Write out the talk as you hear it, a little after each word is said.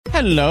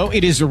Hello,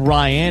 it is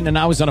Ryan, and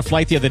I was on a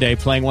flight the other day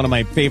playing one of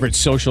my favorite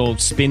social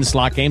spin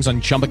slot games on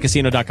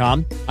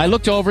ChumbaCasino.com. I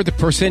looked over at the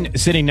person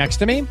sitting next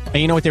to me, and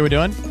you know what they were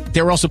doing?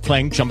 They were also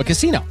playing Chumba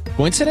Casino.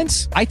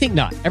 Coincidence? I think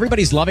not.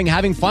 Everybody's loving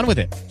having fun with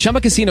it.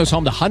 Chumba Casino is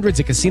home to hundreds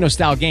of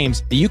casino-style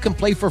games that you can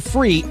play for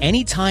free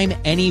anytime,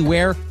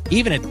 anywhere,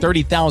 even at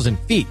 30,000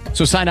 feet.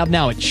 So sign up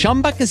now at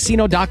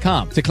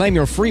ChumbaCasino.com to claim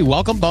your free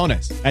welcome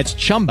bonus. That's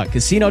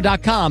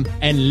ChumbaCasino.com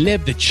and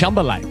live the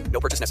Chumba life.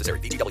 No purchase necessary.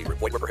 VGW.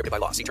 Void where prohibited by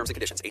law. See terms and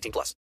conditions. 18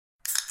 plus.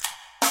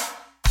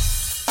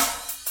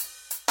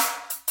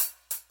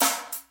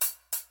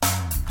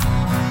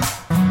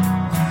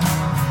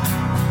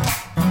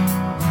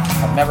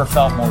 I've never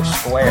felt more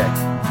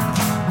square.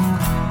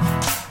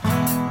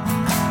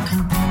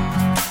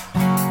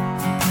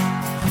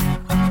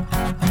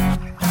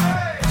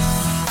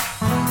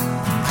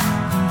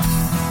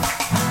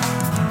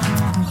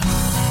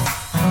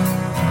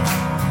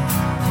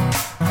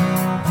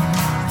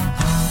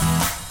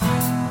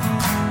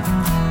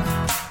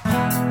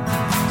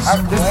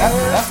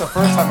 That's the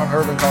first time I've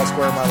ever been called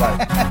square in my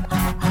life.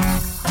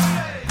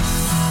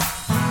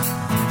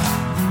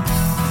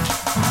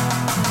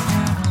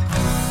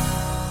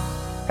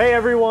 Hey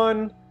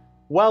everyone,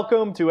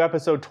 welcome to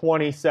episode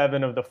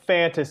 27 of the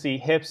Fantasy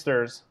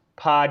Hipsters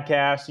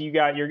Podcast. You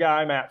got your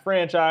guy Matt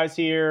Franchise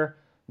here,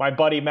 my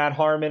buddy Matt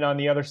Harmon on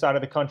the other side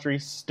of the country.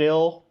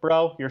 Still,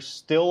 bro, you're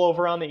still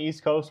over on the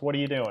East Coast. What are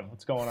you doing?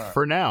 What's going on?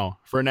 For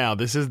now,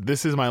 this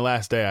is my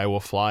last day. I will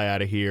fly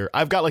out of here.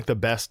 I've got like the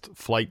best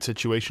flight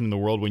situation in the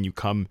world when you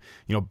come,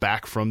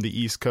 back from the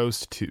East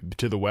Coast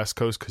to the West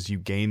Coast, because you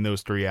gain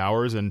those 3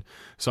 hours, and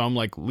so I'm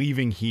like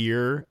leaving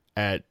here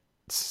at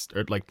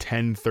like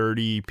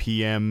 10:30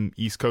 p.m.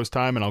 East Coast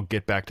time, and I'll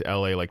get back to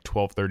LA like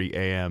 12:30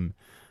 a.m.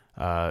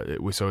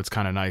 So it's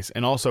kind of nice,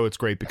 and also it's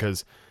great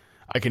because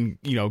I can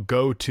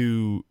go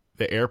to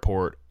the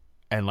airport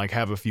and like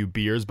have a few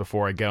beers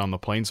before I get on the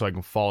plane, so I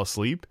can fall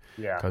asleep.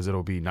 Yeah, because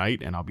it'll be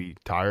night and I'll be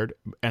tired,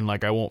 and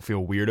like I won't feel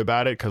weird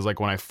about it, because like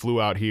when I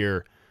flew out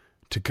here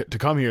to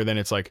come here, then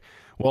it's like,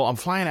 well, I'm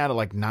flying out at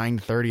like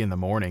 9:30 in the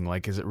morning.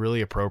 Like, is it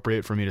really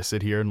appropriate for me to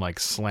sit here and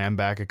like slam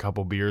back a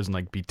couple beers and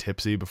like be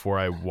tipsy before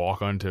I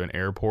walk onto an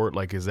airport?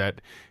 Like, is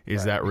that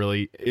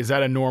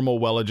a normal,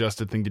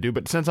 well-adjusted thing to do?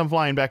 But since I'm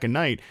flying back at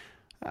night,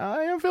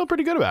 I feel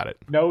pretty good about it.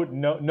 No,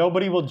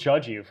 nobody will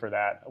judge you for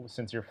that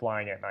since you're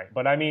flying at night.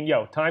 But I mean,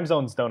 time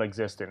zones don't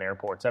exist in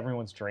airports.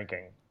 Everyone's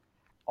drinking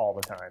all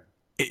the time.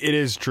 It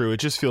is true. It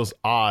just feels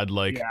odd.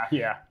 Like,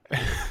 yeah.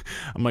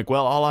 I'm like,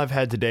 well, all I've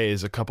had today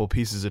is a couple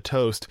pieces of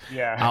toast.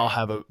 Yeah.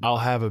 I'll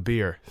have a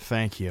beer.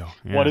 Thank you.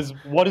 Yeah.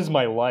 What is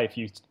my life?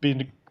 You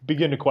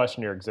begin to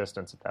question your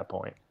existence at that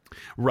point.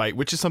 Right,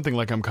 which is something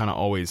like I'm kind of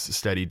always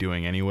steady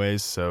doing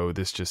anyways, so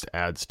this just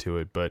adds to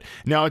it. But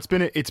no, it's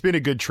been a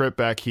good trip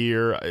back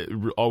here.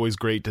 Always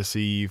great to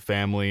see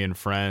family and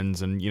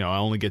friends, and I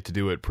only get to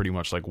do it pretty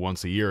much like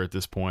once a year at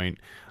this point.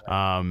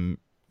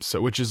 So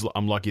which is,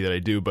 I'm lucky that I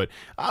do, but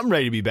I'm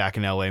ready to be back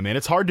in LA, man.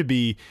 It's hard to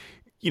be,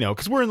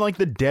 because we're in like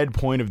the dead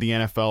point of the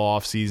NFL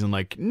offseason.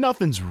 Like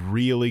nothing's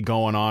really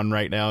going on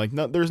right now. Like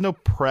there's no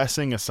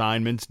pressing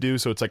assignments due,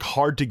 so it's like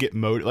hard to get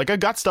motivated. Like I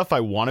got stuff I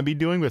want to be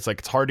doing, but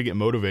it's hard to get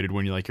motivated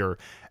when you're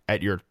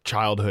at your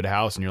childhood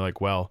house and you're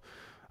like, well,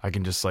 I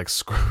can just like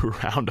screw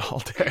around all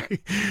day.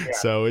 Yeah.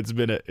 So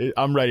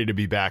I'm ready to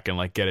be back and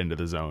like get into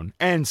the zone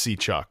and see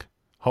Chuck.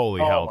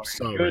 Holy hell,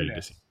 so ready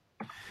to see.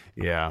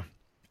 Yeah.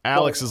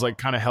 Alex is like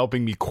kind of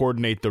helping me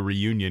coordinate the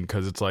reunion,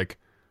 because it's like,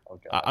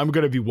 I'm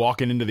going to be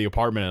walking into the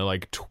apartment at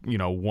like,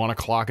 1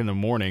 o'clock in the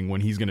morning when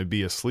he's going to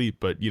be asleep.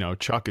 But,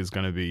 Chuck is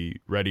going to be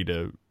ready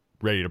to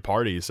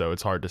party. So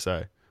it's hard to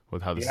say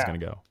with how this is going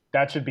to go.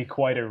 That should be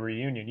quite a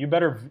reunion. You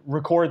better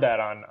record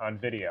that on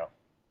video.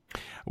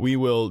 We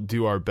will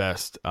do our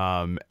best.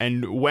 And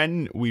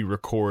when we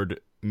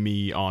record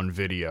me on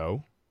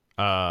video,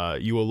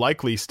 you will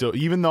likely still,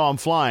 even though I'm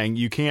flying,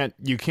 you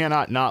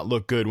cannot not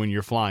look good when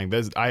you're flying.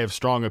 I have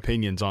strong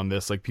opinions on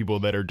this, like people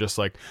that are just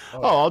like,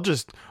 I'll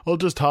just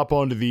hop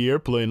onto the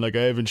airplane like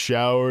I haven't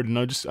showered and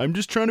I'm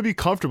just trying to be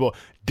comfortable.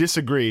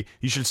 Disagree.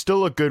 You should still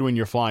look good when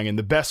you're flying, and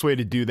the best way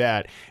to do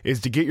that is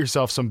to get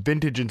yourself some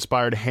vintage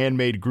inspired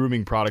handmade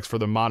grooming products for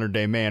the modern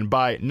day man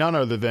by none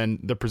other than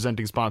the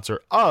presenting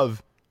sponsor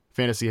of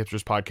Fantasy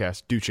Hipsters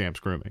Podcast,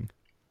 Duchamps Grooming.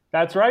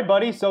 That's right,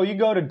 buddy. So you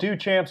go to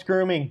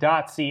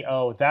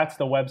duchampsgrooming.co. That's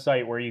the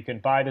website where you can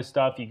buy the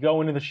stuff. You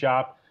go into the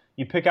shop,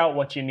 you pick out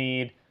what you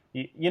need.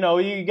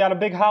 You got a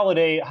big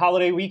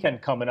holiday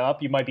weekend coming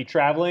up. You might be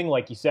traveling,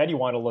 like you said. You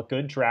want to look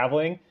good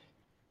traveling.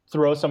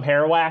 Throw some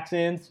hair wax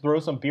in, throw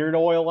some beard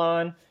oil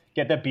on,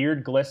 get the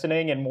beard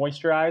glistening and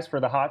moisturized for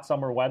the hot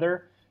summer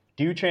weather.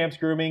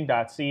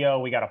 duchampsgrooming.co.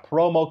 We got a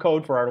promo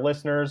code for our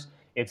listeners.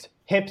 It's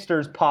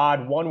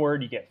HipstersPod, one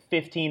word. You get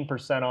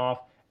 15%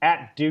 off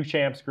at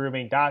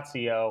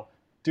duchampsgrooming.co.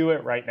 Do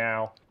it right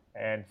now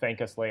and thank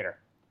us later.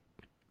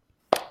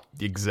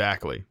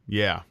 Exactly.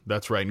 Yeah,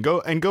 that's right.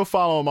 And go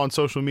follow them on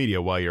social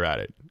media while you're at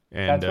it,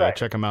 and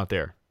check them out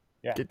there.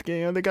 Yeah.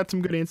 They got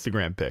some good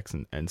Instagram pics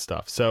and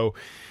stuff. So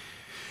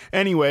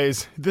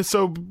Anyways,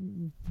 so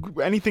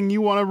anything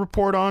you want to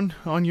report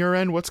on your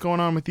end? What's going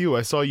on with you?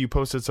 I saw you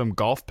posted some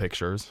golf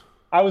pictures.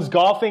 I was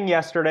golfing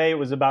yesterday. It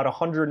was about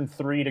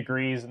 103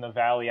 degrees in the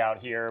valley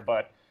out here,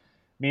 but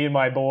me and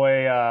my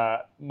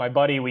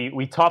buddy,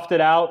 we toughed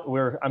it out.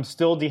 I'm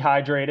still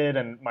dehydrated,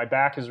 and my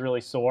back is really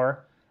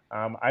sore.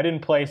 I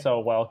didn't play so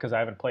well because I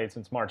haven't played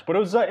since March, but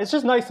it's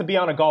just nice to be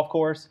on a golf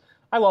course.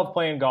 I love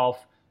playing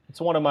golf. It's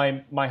one of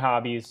my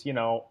hobbies. You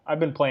know, I've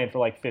been playing for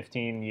like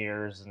 15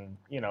 years, and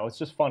you know, it's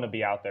just fun to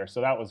be out there.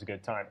 So that was a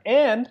good time.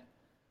 And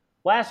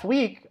last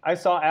week I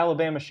saw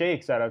Alabama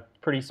Shakes at a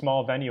pretty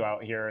small venue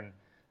out here, and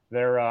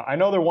I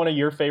know they're one of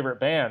your favorite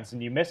bands,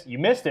 and you missed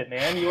it,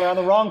 man. You were on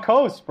the wrong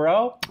coast,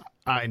 bro.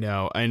 I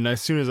know. And as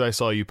soon as I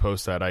saw you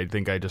post that, I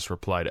think I just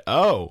replied,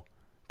 "Oh,"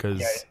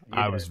 because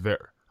I was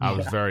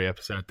very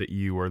upset that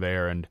you were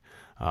there, and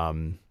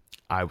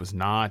I was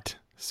not.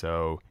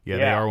 So yeah,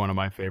 they are one of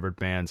my favorite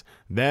bands.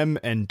 Them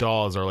and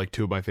Dawes are like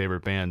two of my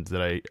favorite bands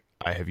that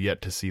I have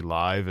yet to see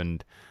live,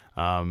 and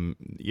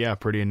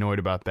pretty annoyed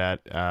about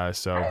that.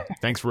 So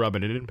thanks for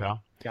rubbing it in,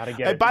 pal. Gotta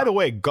get it. By the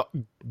way,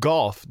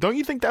 golf. Don't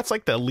you think that's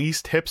like the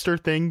least hipster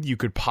thing you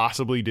could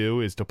possibly do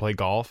is to play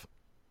golf?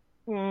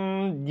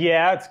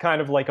 Yeah, it's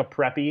kind of like a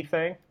preppy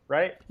thing,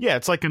 right? Yeah,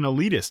 it's like an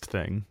elitist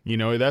thing. You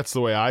know, that's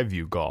the way I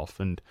view golf.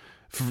 And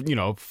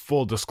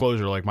full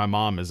disclosure, like my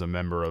mom is a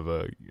member of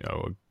a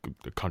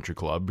country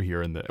club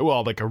here in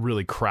like a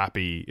really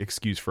crappy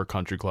excuse for a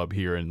country club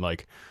here in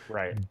like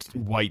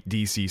white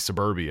DC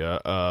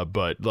suburbia.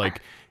 But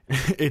like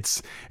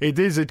it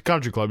is a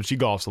country club and she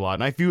golfs a lot,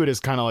 and I view it as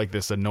kind of like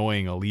this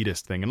annoying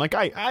elitist thing. And like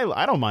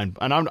I don't mind,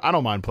 and I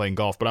don't mind playing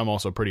golf, but I'm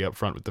also pretty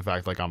upfront with the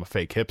fact like I'm a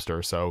fake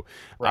hipster. So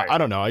I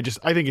don't know. I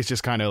think it's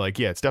just kind of like,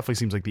 it definitely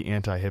seems like the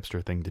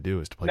anti-hipster thing to do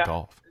is to play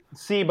golf.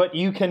 See, but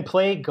you can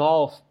play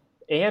golf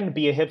and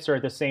be a hipster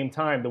at the same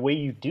time. The way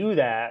you do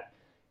that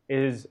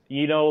is,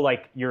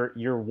 like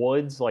your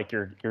woods, like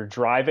your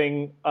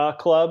driving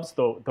clubs,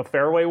 the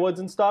fairway woods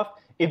and stuff.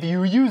 If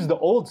you use the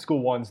old school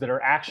ones that are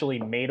actually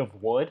made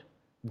of wood,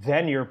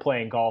 then you're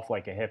playing golf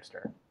like a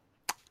hipster.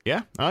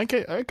 Yeah,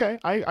 okay.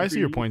 I see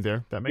your point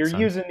there. That makes sense.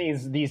 You're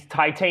using these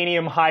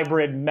titanium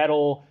hybrid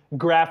metal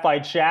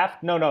graphite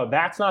shaft. No,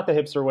 that's not the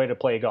hipster way to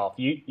play golf.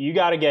 You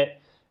got to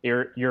get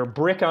your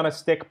brick on a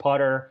stick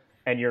putter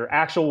and your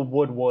actual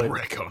wood.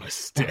 Brick on a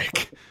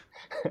stick.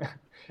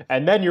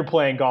 And then you're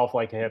playing golf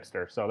like a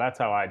hipster. So that's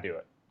how I do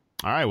it.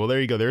 All right, well, there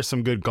you go. There's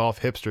some good golf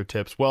hipster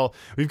tips. Well,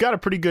 we've got a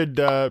pretty good,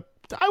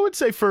 I would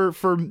say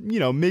for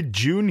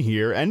mid-June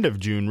here, end of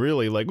June,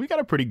 really. Like, we got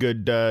a pretty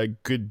good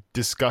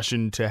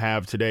discussion to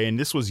have today. And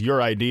this was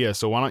your idea.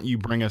 So why don't you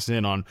bring us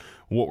in on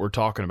what we're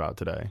talking about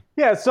today?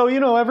 Yeah, so,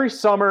 every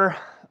summer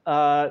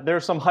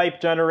there's some hype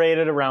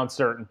generated around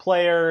certain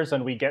players,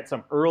 and we get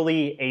some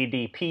early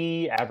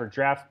ADP, average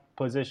draft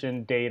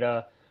position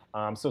data.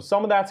 So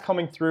some of that's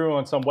coming through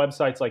on some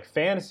websites like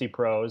Fantasy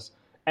Pros.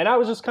 And I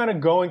was just kind of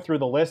going through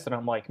the list, and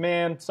I'm like,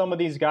 man, some of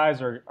these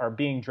guys are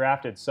being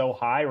drafted so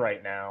high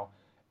right now.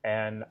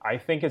 And I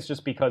think it's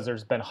just because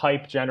there's been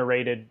hype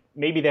generated.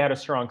 Maybe they had a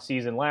strong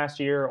season last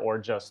year, or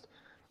just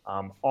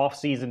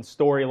off-season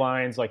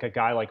storylines, like a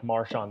guy like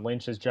Marshawn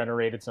Lynch has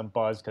generated some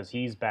buzz because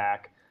he's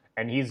back.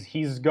 And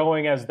he's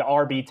going as the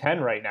RB10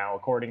 right now,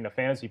 according to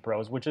Fantasy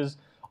Pros, which is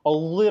a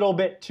little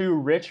bit too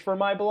rich for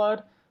my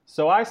blood.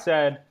 So I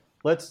said,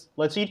 let's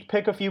each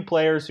pick a few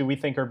players who we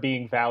think are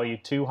being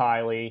valued too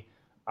highly.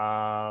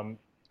 And,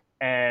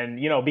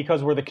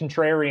 because we're the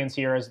contrarians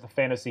here as the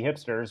Fantasy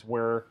Hipsters,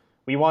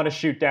 we want to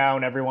shoot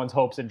down everyone's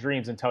hopes and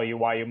dreams and tell you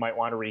why you might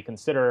want to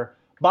reconsider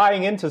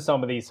buying into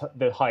some of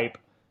the hype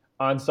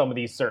on some of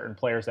these certain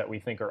players that we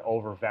think are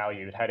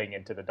overvalued heading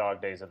into the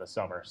dog days of the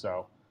summer.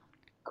 So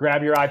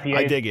grab your IPAs.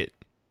 I dig it.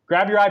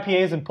 Grab your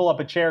IPAs and pull up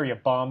a chair, you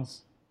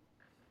bums.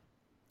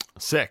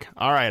 Sick.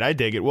 All right, I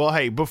dig it. Well,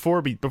 hey,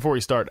 before we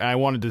start, I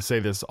wanted to say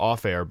this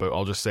off air, but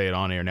I'll just say it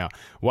on air now.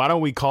 Why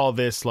don't we call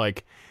this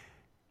like,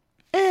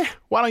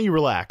 why don't you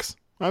relax?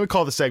 Why don't we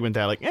call the segment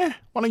that like,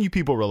 why don't you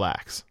people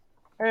relax?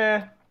 All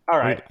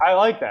right. I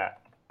like that.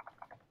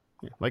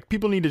 Like,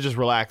 people need to just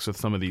relax with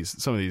some of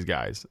these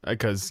guys,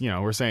 because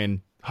we're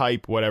saying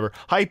hype, whatever.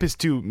 Hype is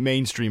too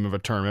mainstream of a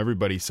term.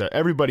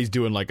 Everybody's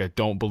doing like a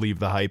don't believe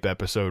the hype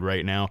episode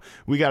right now.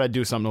 We got to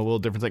do something a little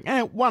different. It's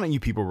like, why don't you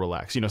people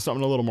relax?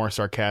 Something a little more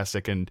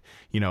sarcastic and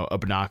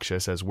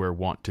obnoxious, as we're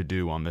wont to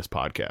do on this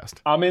podcast.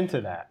 I'm into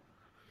that.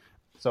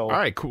 So, all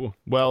right, cool.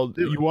 Well,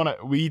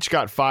 we each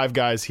got 5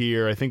 guys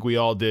here. I think we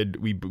all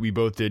did. We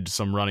both did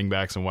some running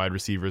backs and wide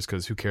receivers,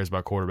 because who cares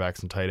about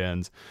quarterbacks and tight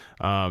ends?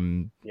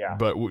 Yeah.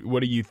 But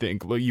what do you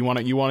think? You want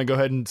to go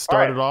ahead and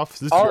start it off?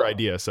 This is your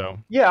idea, so.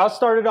 Yeah, I'll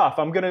start it off.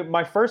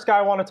 My first guy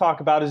I want to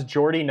talk about is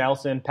Jordy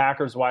Nelson,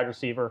 Packers wide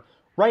receiver.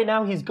 Right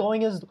now, he's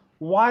going as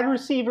wide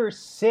receiver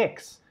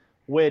 6,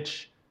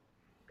 which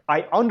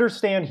I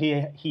understand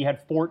he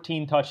had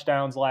 14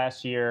 touchdowns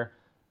last year,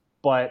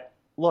 but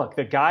look,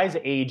 the guy's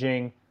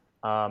aging.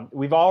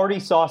 We've already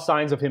saw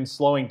signs of him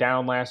slowing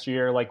down last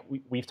year. Like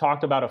we've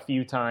talked about a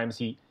few times,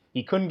 he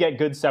He couldn't get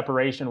good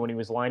separation when he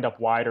was lined up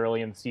wide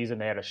early in the season.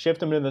 They had to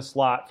shift him to the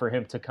slot for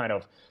him to kind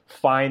of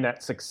find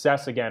that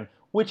success again,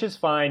 which is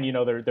fine. You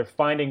know, they're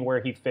finding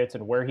where he fits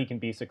and where he can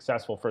be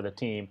successful for the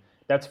team.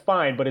 That's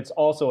fine, but it's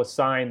also a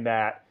sign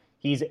that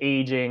he's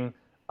aging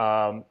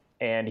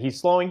and he's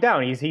slowing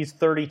down. He's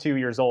 32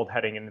 years old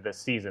heading into this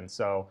season.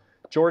 So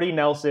Jordy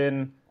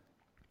Nelson,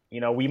 you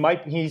know,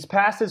 he's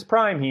past his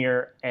prime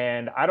here,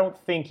 and I don't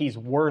think he's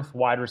worth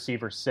wide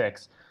receiver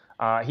 6.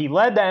 He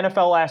led the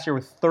NFL last year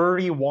with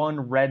 31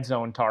 red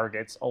zone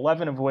targets,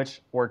 11 of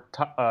which were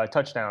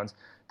touchdowns.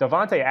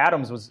 Davante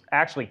Adams was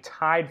actually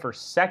tied for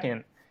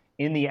second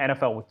in the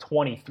NFL with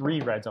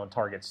 23 red zone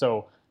targets.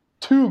 So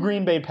 2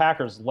 Green Bay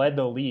Packers led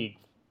the league,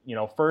 you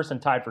know, first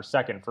and tied for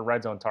second for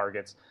red zone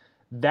targets.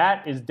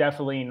 That is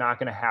definitely not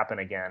going to happen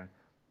again.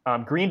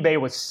 Green Bay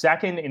was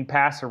second in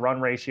pass-to-run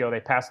ratio.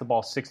 They passed the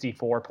ball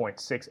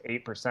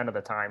 64.68% of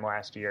the time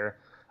last year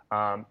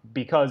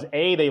because,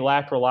 A, they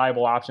lacked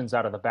reliable options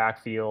out of the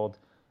backfield.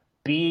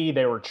 B,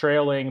 they were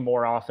trailing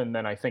more often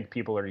than I think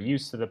people are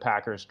used to the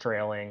Packers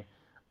trailing.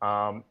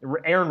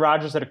 Aaron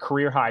Rodgers had a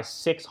career-high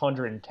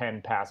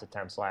 610 pass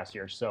attempts last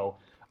year. So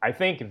I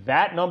think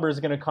that number is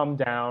going to come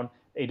down.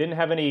 They didn't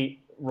have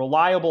any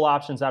reliable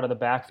options out of the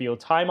backfield.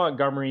 Ty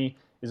Montgomery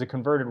is a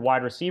converted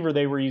wide receiver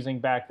they were using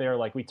back there.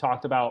 Like we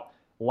talked about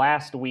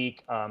last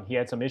week, he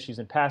had some issues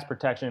in pass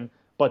protection,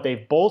 but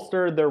they've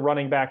bolstered their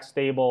running back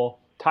stable.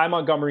 Ty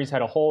Montgomery's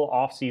had a whole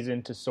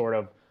offseason to sort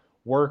of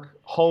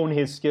hone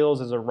his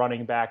skills as a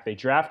running back. They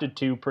drafted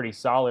 2 pretty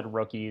solid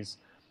rookies.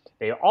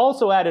 They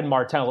also added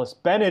Martellus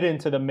Bennett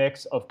into the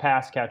mix of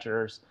pass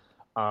catchers,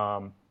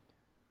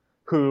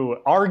 who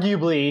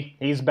arguably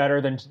he's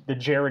better than the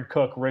Jared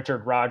Cook,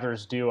 Richard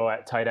Rodgers duo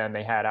at tight end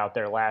they had out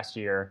there last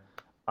year.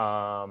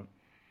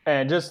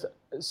 And just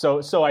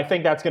so I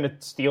think that's going to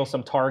steal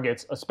some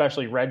targets,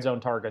 especially red zone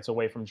targets,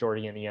 away from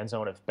Jordy in the end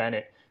zone if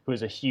Bennett, who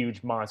is a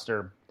huge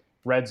monster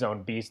red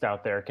zone beast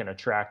out there, can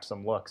attract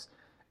some looks.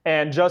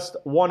 And just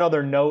one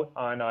other note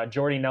on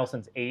Jordy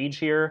Nelson's age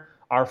here.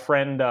 Our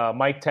friend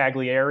Mike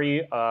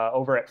Taglieri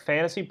over at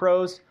Fantasy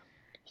Pros,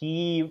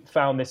 he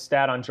found this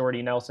stat on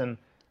Jordy Nelson.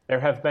 There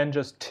have been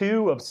just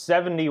 2 of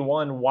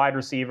 71 wide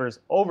receivers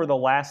over the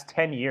last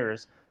 10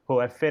 years who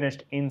have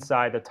finished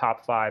inside the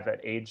top 5 at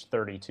age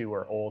 32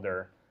 or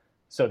older.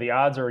 So the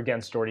odds are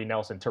against Jordy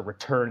Nelson to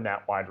return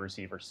that wide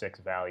receiver 6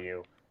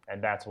 value,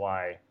 and that's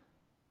why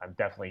I'm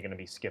definitely going to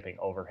be skipping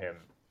over him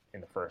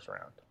in the first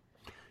round.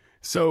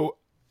 So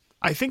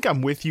I think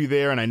I'm with you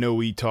there, and I know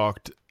we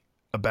talked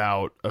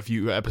about a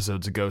few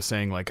episodes ago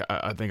saying, like,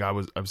 I think I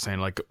was saying,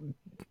 like,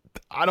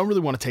 I don't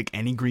really want to take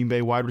any Green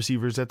Bay wide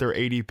receivers at their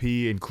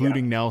ADP,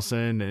 including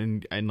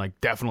Nelson and like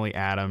definitely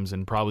Adams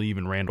and probably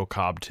even Randall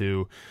Cobb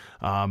too.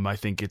 I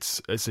think it's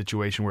a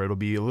situation where it'll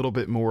be a little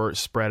bit more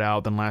spread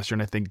out than last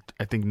year, and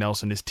I think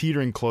Nelson is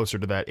teetering closer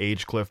to that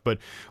age cliff. But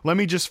let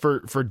me just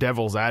for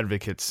devil's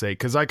advocate's sake,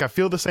 because like I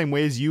feel the same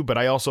way as you, but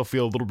I also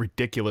feel a little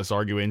ridiculous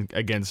arguing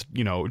against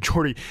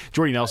Jordy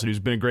Nelson, who's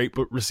been a great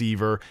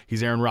receiver.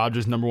 He's Aaron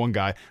Rodgers' number 1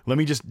 guy. Let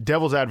me just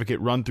devil's advocate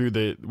run through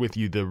the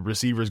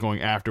receivers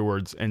going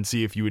afterwards and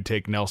see if you would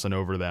take Nelson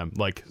over them.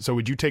 Like, so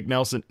would you take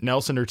Nelson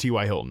or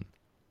T.Y. Hilton?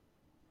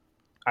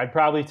 I'd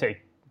probably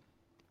take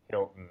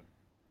Hilton.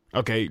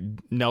 Okay,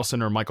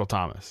 Nelson or Michael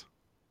Thomas?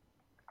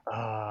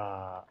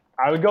 I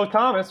would go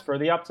Thomas for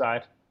the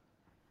upside.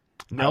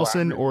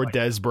 Nelson or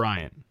Dez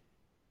Bryant?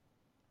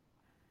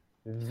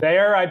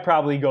 There, I'd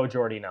probably go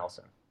Jordy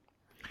Nelson.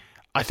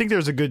 I think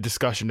there's a good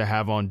discussion to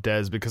have on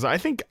Dez because I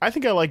think I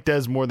like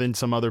Dez more than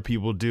some other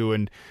people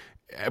do,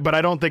 but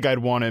I don't think I'd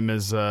want him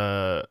as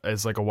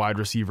like a wide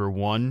receiver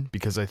 1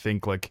 because I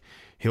think like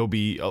he'll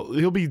be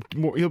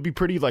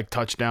pretty like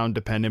touchdown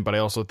dependent, but I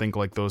also think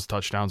like those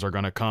touchdowns are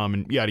going to come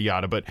and yada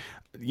yada. But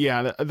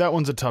yeah, that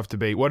one's a tough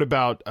debate. What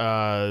about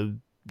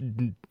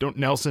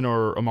Nelson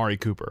or Amari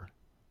Cooper?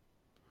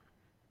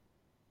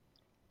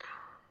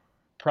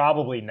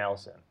 Probably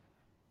Nelson.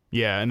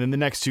 Yeah, and then the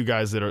next 2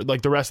 guys that are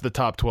like the rest of the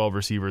top 12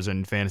 receivers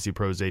in Fantasy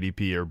Pros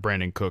ADP are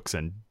Brandin Cooks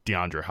and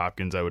DeAndre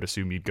Hopkins. I would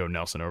assume you'd go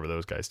Nelson over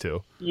those guys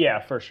too. Yeah,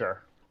 for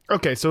sure.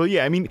 Okay, so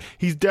yeah, I mean,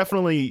 he's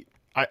definitely.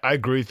 I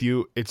agree with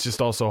you. It's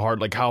just also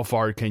hard. Like, how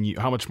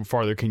much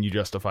farther can you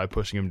justify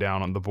pushing him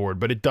down on the board?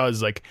 But it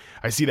does. Like,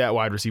 I see that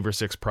wide receiver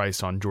 6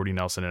 price on Jordy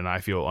Nelson, and I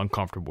feel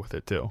uncomfortable with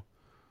it too.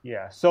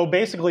 Yeah. So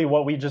basically,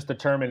 what we just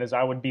determined is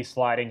I would be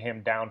sliding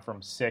him down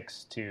from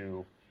 6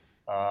 to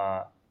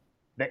the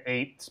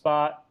 8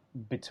 spot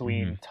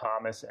between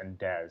Thomas and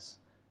Dez.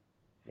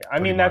 Yeah, I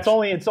mean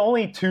it's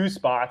only 2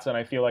 spots, and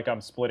I feel like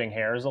I'm splitting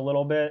hairs a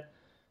little bit.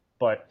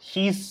 But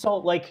he's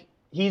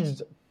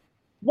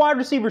wide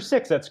receiver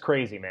 6. That's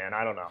crazy, man.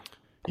 I don't know.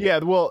 Yeah,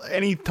 well,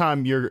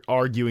 anytime you're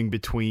arguing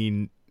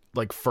between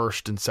like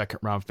first and second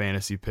round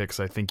fantasy picks,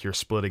 I think you're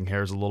splitting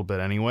hairs a little bit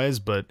anyways.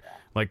 But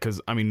like,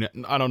 because I mean,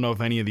 I don't know if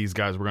any of these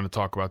guys we're going to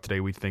talk about today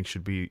we think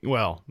should be,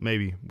 well,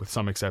 maybe with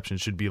some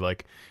exceptions, should be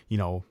like,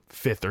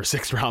 5th or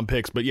 6th round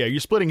picks. But yeah, you're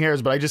splitting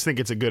hairs. But I just think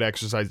it's a good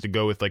exercise to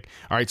go with like,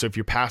 all right, so if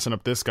you're passing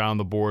up this guy on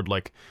the board,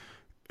 like,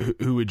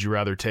 who would you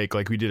rather take?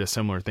 Like we did a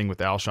similar thing with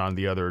Alshon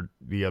the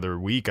other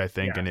week, I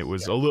think, and it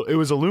was it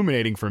was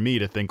illuminating for me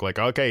to think like,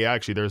 okay,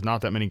 actually, there's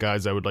not that many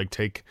guys I would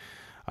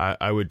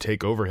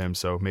take over him,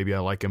 so maybe I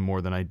like him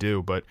more than I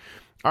do. But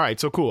all right,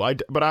 so cool.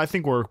 But I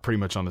think we're pretty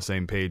much on the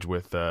same page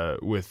with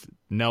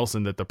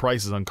Nelson, that the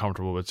price is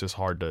uncomfortable. But it's just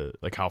hard to,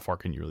 like, how far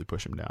can you really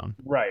push him down?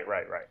 Right.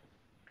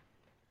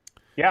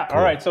 Yeah. Cool.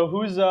 All right. So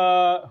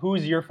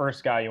who's your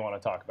first guy you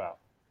want to talk about?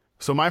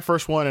 So my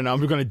first one, and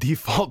I'm going to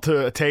default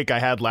to a take I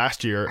had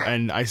last year,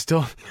 and I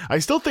still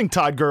think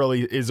Todd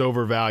Gurley is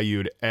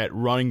overvalued at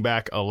running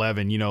back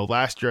 11. You know,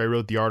 last year I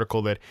wrote the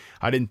article that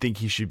I didn't think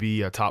he should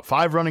be a top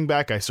 5 running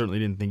back. I certainly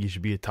didn't think he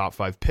should be a top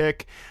 5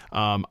 pick.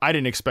 I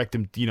didn't expect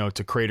him,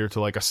 to crater to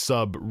like a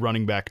sub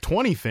running back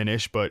 20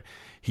 finish, but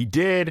he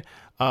did.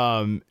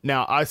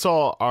 Now I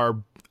saw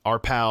our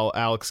pal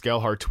Alex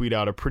Gelhart tweet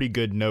out a pretty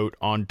good note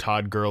on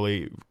Todd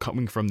Gurley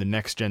coming from the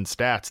Next Gen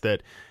Stats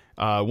that.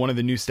 One of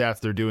the new stats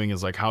they're doing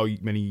is like how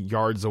many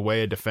yards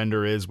away a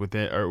defender is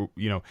within, or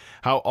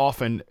how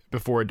often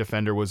before a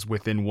defender was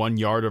within 1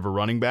 yard of a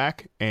running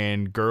back,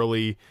 and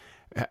Gurley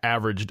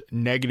averaged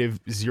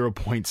negative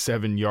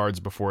 0.7 yards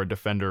before a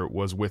defender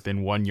was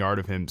within 1 yard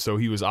of him. So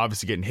he was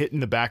obviously getting hit in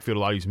the backfield a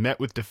lot. He's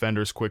met with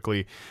defenders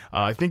quickly.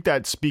 I think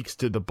that speaks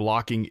to the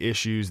blocking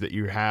issues that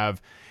you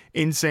have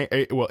in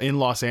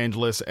Los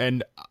Angeles,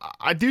 and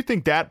I do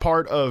think that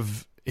part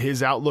of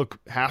his outlook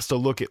has to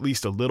look at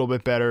least a little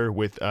bit better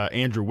with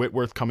Andrew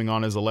Whitworth coming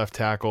on as a left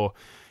tackle.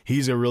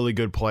 He's a really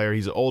good player.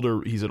 He's an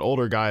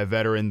older guy, a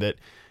veteran that,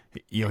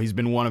 he's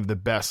been one of the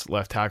best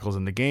left tackles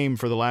in the game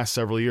for the last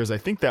several years. I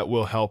think that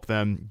will help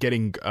them.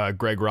 Getting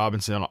Greg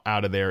Robinson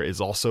out of there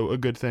is also a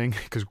good thing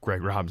because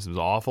Greg Robinson is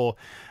awful.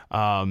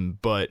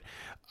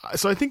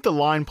 So I think the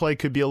line play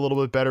could be a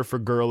little bit better for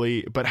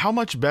Gurley, but how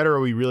much better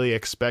are we really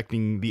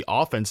expecting the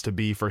offense to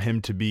be for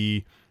him to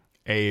be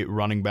a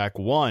running back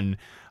 1?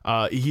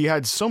 He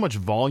had so much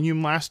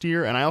volume last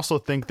year, and I also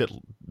think that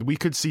we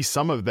could see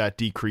some of that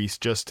decrease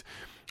just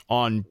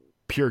on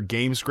pure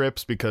game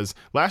scripts, because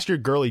last year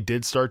Gurley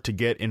did start to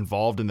get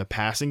involved in the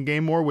passing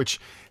game more, which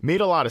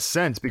made a lot of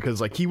sense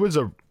because like he was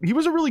a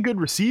really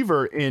good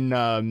receiver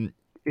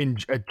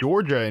at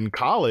Georgia in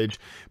college,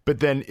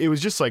 but then it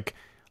was just like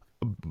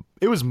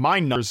it was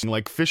mind numbers.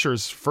 Like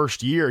Fisher's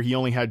first year, he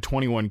only had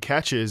 21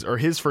 catches, or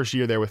his first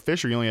year there with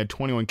Fisher, he only had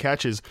 21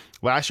 catches.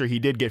 Last year, he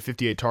did get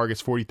 58 targets,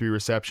 43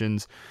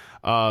 receptions.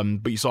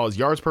 But you saw his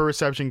yards per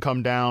reception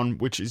come down,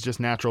 which is just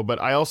natural.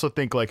 But I also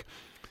think like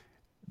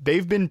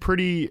they've been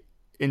pretty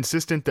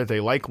insistent that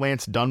they like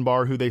Lance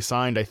Dunbar, who they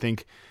signed. I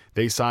think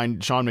they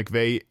signed Sean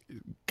McVay,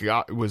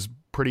 was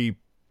pretty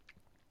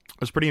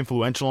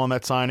influential on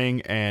that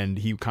signing, and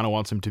he kind of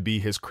wants him to be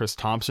his Chris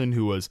Thompson,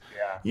 who was,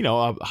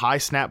 a high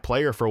snap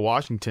player for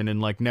Washington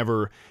and like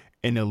never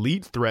an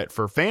elite threat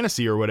for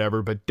fantasy or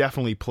whatever, but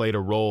definitely played a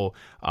role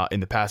in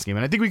the pass game.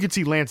 And I think we could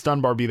see Lance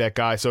Dunbar be that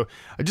guy. So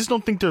I just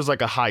don't think there's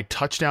like a high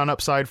touchdown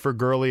upside for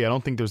Gurley. I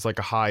don't think there's like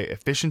a high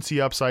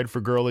efficiency upside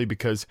for Gurley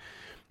because,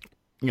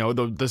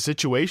 the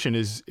situation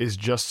is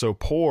just so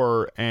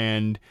poor.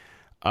 And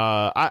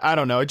I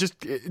don't know.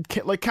 It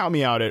can't, like, count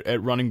me out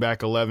at running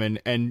back 11,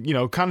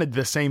 and kind of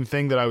the same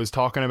thing that I was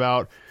talking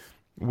about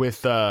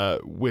with I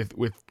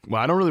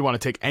don't really want to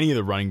take any of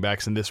the running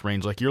backs in this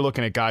range. Like you're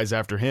looking at guys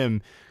after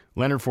him,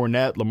 Leonard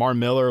Fournette, Lamar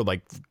Miller,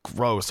 like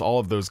gross. All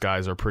of those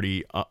guys are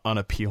pretty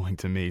unappealing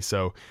to me.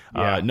 So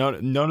none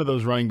of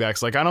those running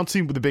backs. Like I don't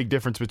see the big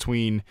difference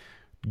between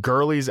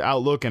Gurley's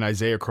outlook and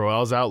Isaiah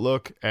Crowell's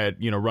outlook at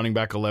running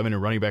back 11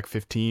 and running back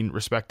 15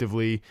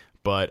 respectively.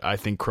 But I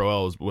think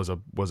Crowell was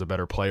a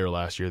better player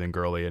last year than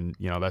Gurley, and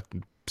that's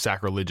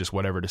sacrilegious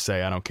whatever to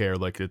say. I don't care.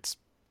 Like it's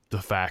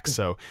the facts.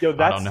 So I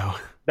don't know.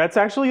 That's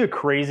actually a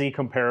crazy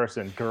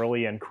comparison,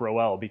 Gurley and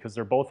Crowell, because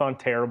they're both on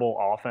terrible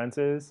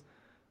offenses,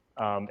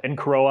 and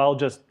Crowell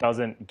just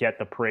doesn't get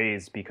the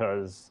praise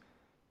because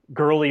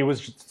Gurley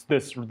was just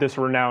this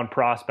renowned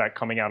prospect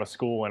coming out of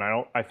school,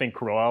 and I think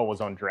Crowell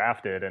was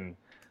undrafted. And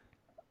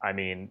I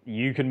mean,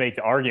 you can make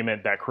the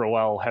argument that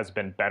Crowell has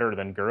been better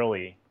than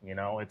Gurley.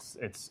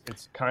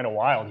 It's kind of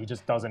wild. He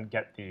just doesn't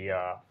get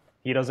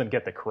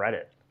the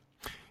credit.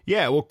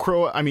 Yeah, well,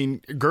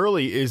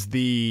 Gurley is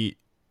the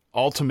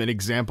ultimate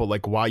example,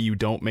 like why you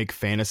don't make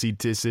fantasy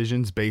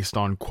decisions based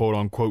on quote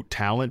unquote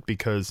talent,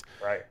 because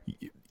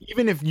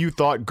even if you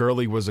thought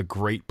Gurley was a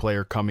great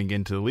player coming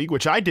into the league,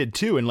 which I did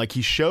too, and like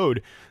he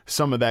showed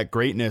some of that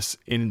greatness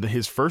in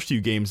his first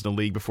few games in the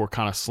league before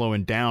kind of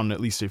slowing down,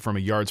 at least from a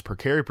yards per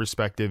carry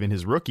perspective in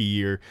his rookie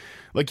year,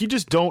 like you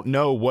just don't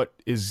know what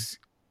is.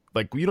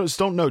 Like, you just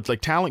don't know. It's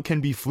like talent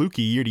can be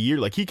fluky year to year.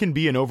 Like he can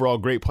be an overall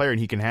great player and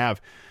he can have,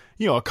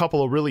 a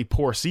couple of really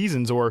poor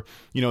seasons, or,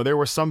 there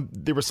were some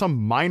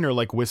minor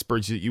like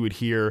whispers that you would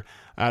hear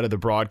out of the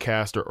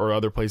broadcast or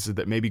other places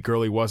that maybe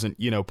Gurley wasn't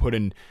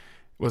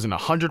wasn't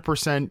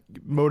 100%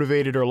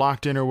 motivated or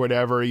locked in or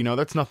whatever.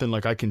 That's nothing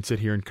like I can sit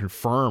here and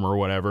confirm or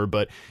whatever,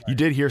 but you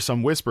did hear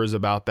some whispers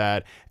about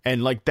that.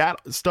 And like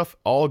that stuff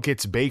all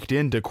gets baked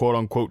into quote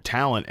unquote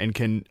talent and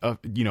can,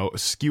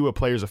 skew a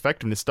player's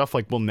effectiveness. Stuff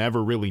like we'll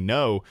never really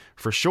know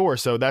for sure.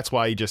 So that's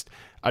why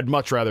I'd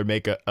much rather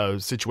make a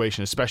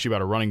situation, especially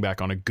about a running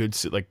back, on a good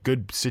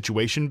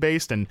situation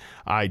based. And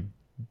I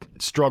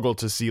struggle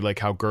to see like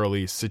how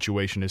Gurley's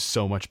situation is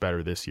so much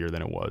better this year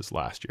than it was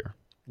last year.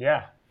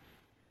 Yeah.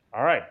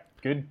 All right.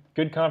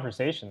 Good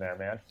conversation there,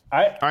 man.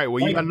 All right.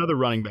 Well, you got another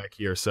running back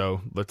here,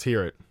 so let's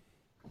hear it.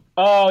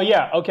 Oh,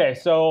 yeah. Okay.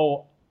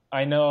 So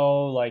I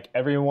know like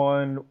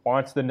everyone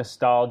wants the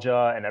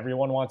nostalgia and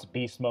everyone wants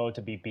beast mode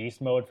to be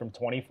beast mode from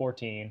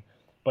 2014,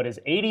 but his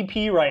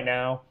ADP right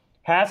now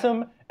has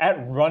him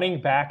at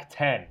running back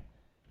 10.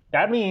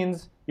 That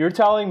means you're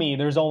telling me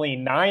there's only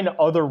 9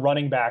 other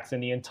running backs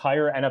in the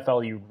entire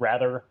NFL you'd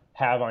rather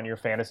have on your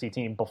fantasy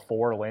team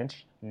before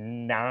Lynch?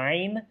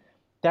 9?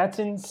 That's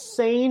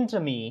insane to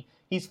me.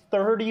 He's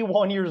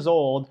 31 years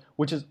old,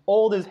 which is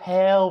old as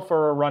hell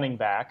for a running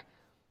back.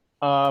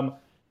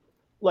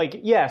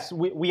 Yes,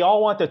 we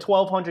all want the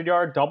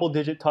 1,200-yard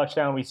double-digit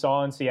touchdown we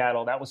saw in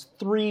Seattle. That was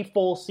 3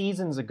 full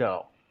seasons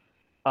ago.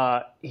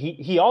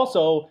 He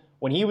also,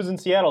 when he was in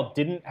Seattle,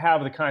 didn't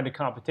have the kind of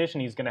competition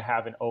he's going to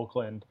have in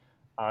Oakland.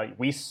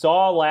 We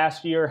saw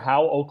last year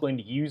how Oakland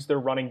used their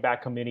running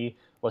back committee.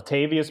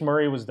 Latavius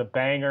Murray was the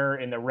banger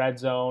in the red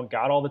zone,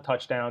 got all the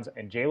touchdowns,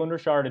 and Jalen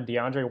Richard and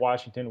DeAndre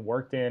Washington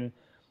worked in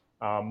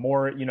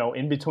more,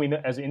 in between the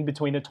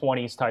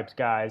 20s types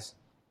guys.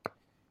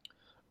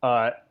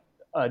 Jalen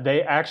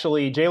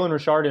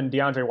Richard and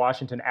DeAndre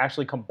Washington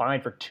actually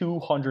combined for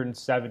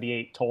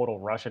 278 total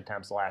rush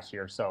attempts last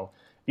year. So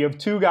if you have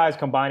 2 guys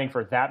combining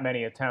for that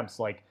many attempts,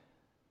 like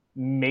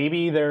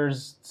maybe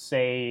there's,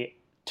 say,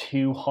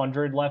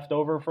 200 left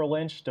over for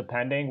Lynch,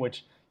 depending,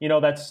 which,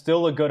 that's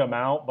still a good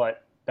amount,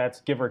 but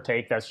that's give or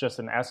take. That's just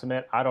an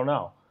estimate. I don't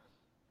know.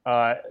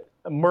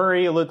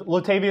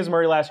 Latavius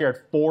Murray last year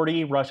had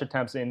 40 rush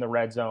attempts in the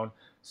red zone.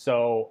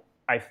 So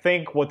I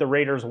think what the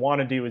Raiders want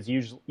to do is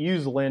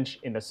use Lynch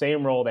in the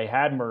same role they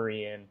had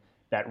Murray in,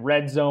 that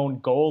red zone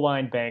goal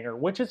line banger,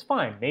 which is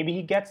fine. Maybe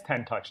he gets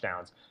 10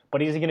 touchdowns,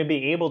 but is he going to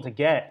be able to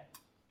get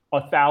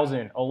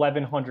 1,000,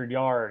 1,100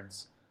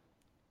 yards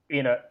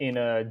in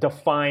a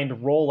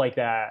defined role like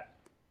that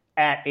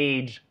at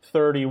age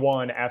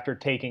 31 after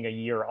taking a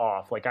year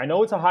off? Like, I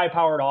know it's a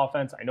high-powered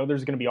offense. I know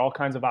there's going to be all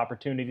kinds of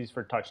opportunities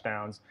for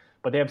touchdowns,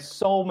 but they have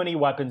so many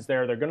weapons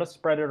there. They're going to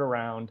spread it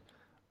around.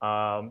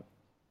 Is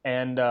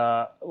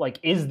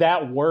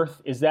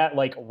that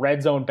like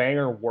red zone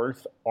banger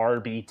worth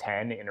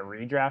RB10 in a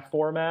redraft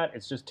format?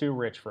 It's just too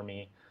rich for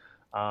me.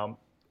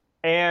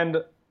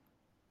 And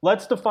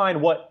let's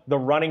define what the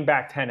running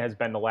back 10 has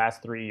been the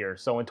last 3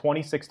 years. So in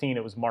 2016,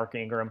 it was Mark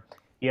Ingram.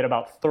 He had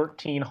about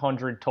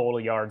 1,300 total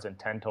yards and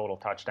 10 total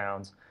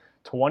touchdowns.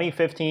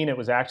 2015, it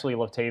was actually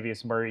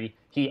Latavius Murray.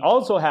 He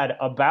also had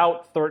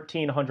about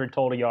 1,300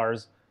 total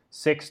yards,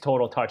 6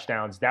 total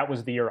touchdowns. That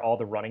was the year all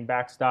the running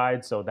backs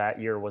died, so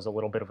that year was a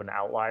little bit of an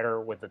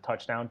outlier with the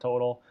touchdown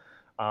total.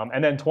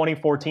 And then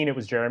 2014, it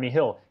was Jeremy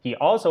Hill. He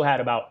also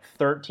had about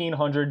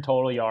 1,300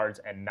 total yards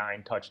and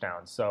 9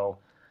 touchdowns. So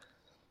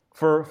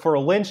for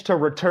Lynch to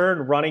return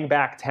running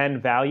back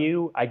 10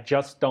 value, I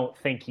just don't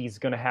think he's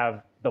going to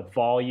have the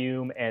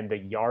volume and the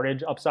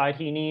yardage upside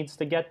he needs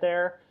to get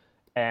there.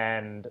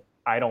 And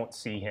I don't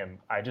see him.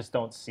 I just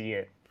don't see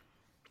it.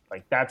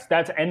 Like that's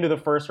end of the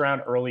first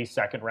round, early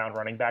second round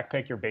running back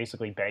pick. You're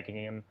basically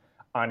banking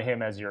on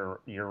him as your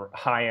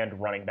high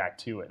end running back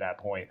 2 at that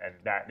point, and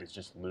that is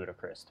just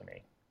ludicrous to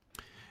me.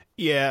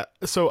 Yeah,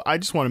 so I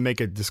just want to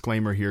make a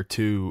disclaimer here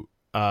too.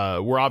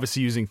 We're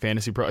obviously using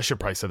Fantasy Pro. I should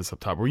probably set this up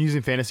top. We're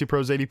using Fantasy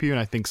Pros ADP, and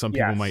I think some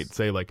people might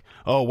say like,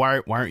 "Oh,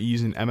 why aren't you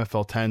using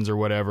MFL 10s or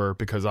whatever?"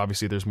 Because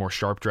obviously there's more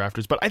sharp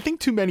drafters. But I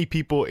think too many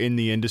people in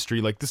the industry,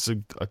 like this is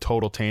a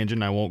total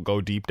tangent. I won't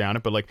go deep down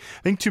it, but like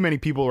I think too many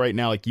people right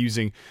now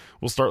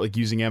will start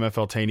using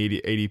MFL 10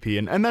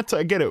 ADP, and that's,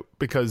 I get it,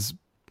 because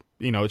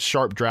it's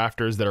sharp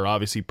drafters that are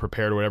obviously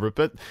prepared or whatever.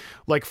 But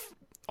like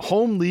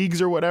home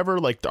leagues or whatever,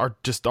 like our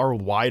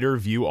wider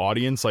view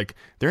audience, like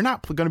they're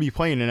not going to be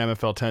playing in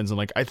MFL 10s, and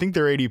like I think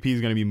their ADP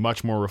is going to be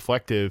much more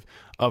reflective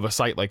of a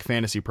site like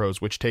Fantasy Pros,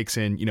 which takes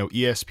in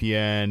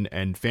ESPN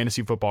and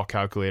Fantasy Football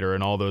Calculator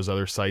and all those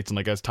other sites, and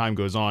like as time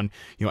goes on,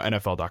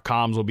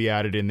 NFL.coms will be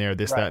added in there,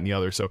 that and the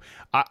other. So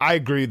I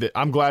agree that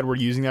I'm glad we're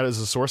using that as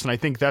a source, and I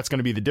think that's going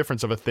to be the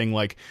difference of a thing.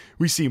 Like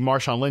we see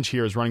Marshawn Lynch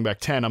here as running back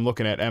 10. I'm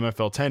looking at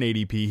MFL 10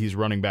 ADP, he's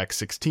running back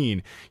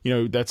 16.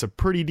 That's a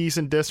pretty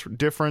decent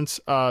difference.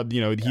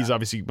 He's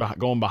obviously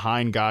going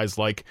behind guys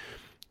like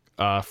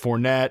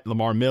Fournette,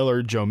 Lamar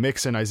Miller, Joe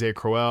Mixon, Isaiah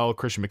Crowell,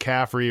 Christian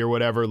McCaffrey or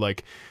whatever.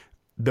 Like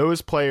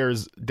those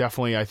players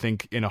definitely, I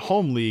think in a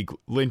home league,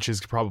 Lynch is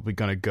probably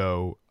going to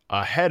go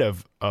ahead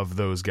of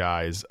those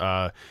guys.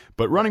 But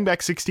running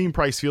back 16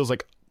 price feels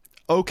like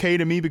okay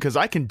to me because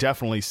I can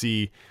definitely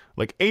see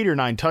like 8 or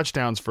 9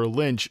 touchdowns for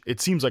Lynch. It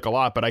seems like a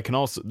lot, but I can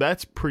also,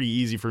 that's pretty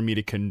easy for me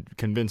to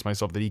convince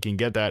myself that he can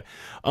get that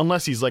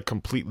unless he's like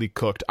completely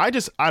cooked. I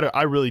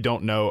really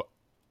don't know.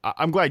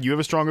 I'm glad you have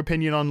a strong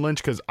opinion on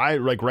Lynch because I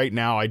like right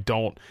now I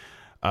don't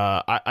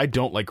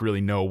like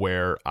really know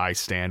where I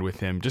stand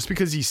with him just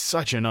because he's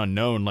such an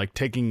unknown. Like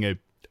taking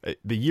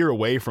the year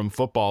away from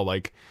football,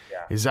 like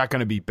is that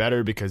going to be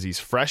better because he's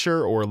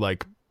fresher or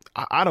like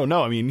I don't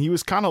know. I mean, he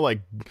was kind of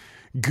like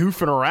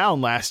goofing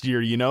around last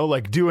year, you know,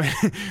 like doing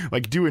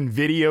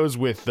videos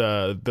with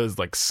those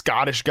like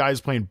Scottish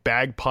guys playing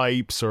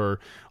bagpipes or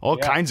all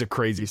kinds of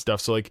crazy stuff.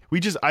 So like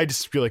I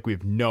just feel like we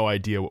have no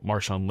idea what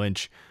Marshawn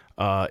Lynch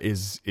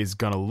is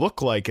gonna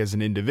look like as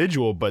an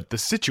individual, but the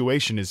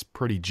situation is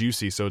pretty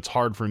juicy, so it's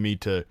hard for me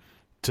to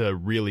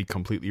really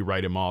completely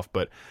write him off.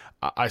 But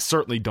I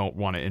certainly don't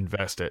want to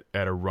invest it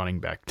at a running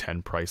back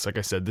 10 price. Like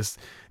I said,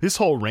 this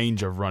whole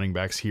range of running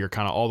backs here,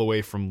 kind of all the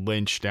way from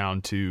Lynch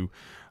down to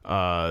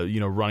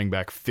running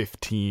back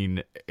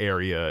 15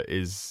 area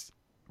is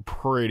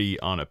pretty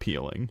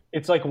unappealing.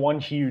 It's like one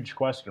huge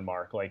question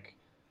mark. Like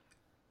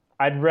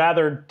I'd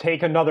rather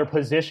take another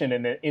position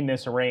in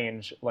this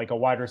range, like a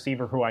wide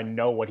receiver who I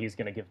know what he's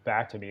going to give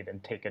back to me,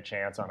 than take a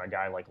chance on a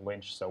guy like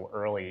Lynch so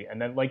early.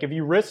 And then like if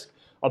you risk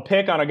a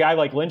pick on a guy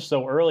like Lynch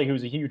so early,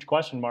 who's a huge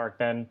question mark,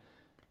 then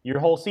your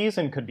whole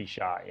season could be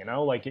shot. You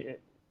know, like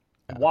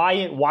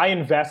why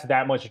invest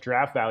that much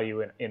draft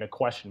value in a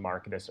question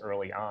mark this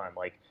early on?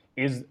 Like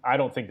I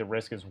don't think the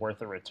risk is worth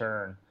the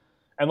return.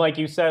 And like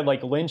you said,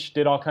 like Lynch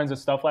did all kinds of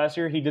stuff last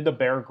year. He did the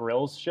Bear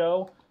Grylls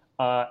show.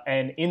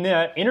 And in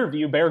that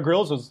interview, Bear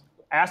Grylls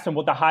asked him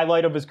what the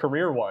highlight of his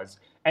career was.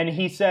 And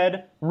he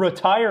said,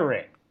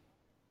 retiring.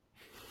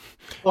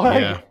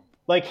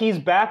 Like he's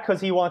back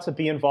because he wants to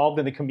be involved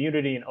in the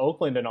community in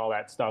Oakland and all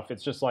that stuff.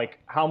 It's just like,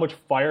 how much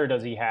fire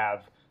does he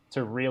have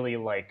to really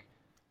like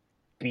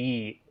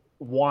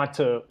want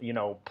to,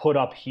 put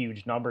up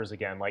huge numbers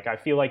again? Like, I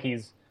feel like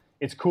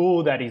it's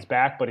cool that he's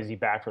back, but is he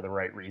back for the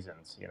right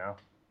reasons,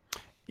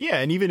 Yeah,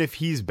 and even if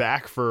he's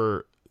back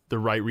for the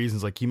right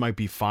reasons, like he might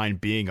be fine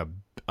being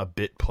a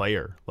bit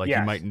player. Like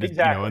he might,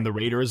 exactly. And the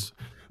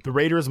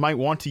Raiders might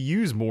want to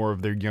use more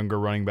of their younger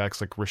running backs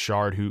like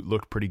Richard, who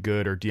looked pretty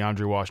good, or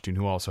DeAndre Washington,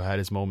 who also had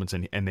his moments,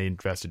 and they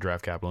invested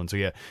draft capital. And so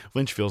yeah,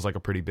 Lynch feels like a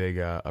pretty big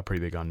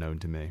unknown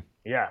to me.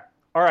 Yeah.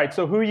 All right.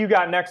 So who you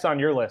got next on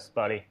your list,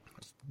 buddy?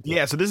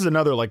 Yeah. So this is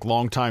another like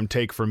long time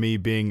take for me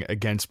being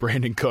against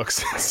Brandin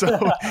Cooks. So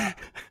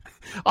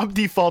I'm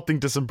defaulting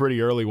to some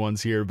pretty early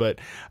ones here, but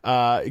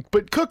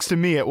Cooks to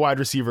me at wide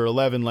receiver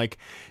 11, like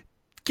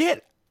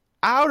get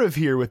out of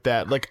here with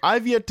that. Like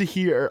I've yet to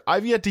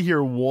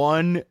hear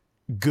one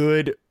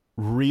good,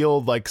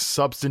 real, like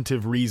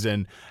substantive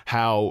reason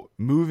how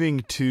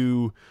moving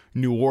from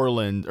New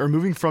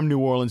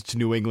Orleans to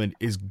New England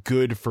is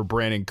good for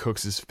Brandin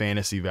Cooks'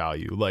 fantasy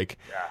value. Like,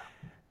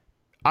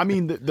 I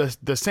mean,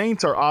 the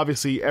Saints are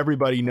obviously,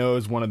 everybody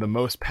knows, one of the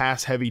most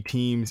pass heavy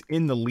teams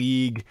in the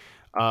league.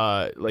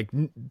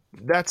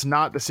 That's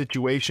not the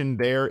situation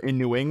there in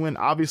New England.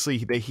 Obviously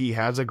he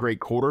has a great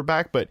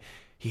quarterback, but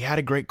he had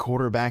a great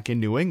quarterback in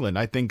New England.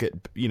 I think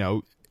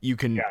you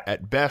can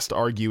at best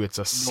argue it's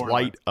a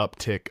slight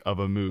uptick of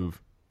a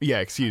move. Yeah,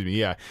 excuse me.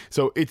 Yeah.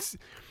 So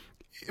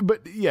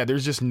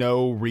there's just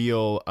no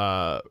real,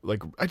 I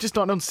just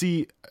don't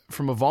see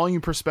from a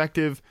volume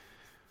perspective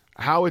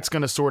how it's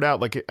going to sort out.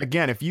 Like,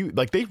 again, if you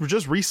they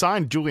just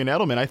re-signed Julian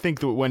Edelman, I think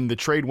that when the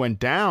trade went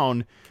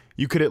down,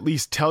 you could at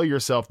least tell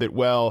yourself that,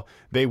 well,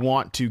 they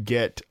want to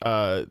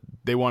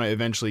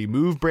eventually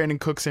move Brandin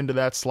Cooks into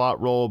that slot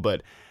role,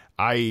 but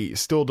I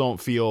still don't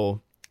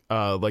feel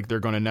like they're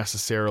going to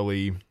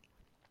necessarily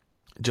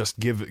just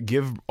give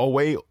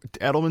away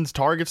Edelman's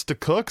targets to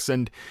Cooks.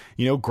 And,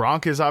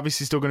 Gronk is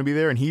obviously still going to be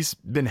there, and he's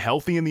been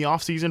healthy in the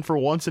offseason for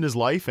once in his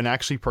life and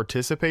actually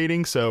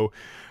participating. So,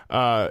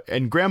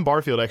 and Graham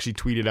Barfield actually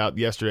tweeted out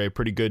yesterday some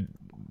pretty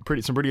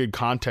good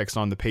context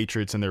on the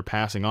Patriots and their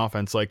passing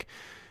offense. Like,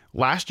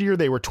 last year,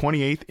 they were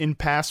 28th in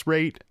pass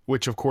rate,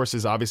 which of course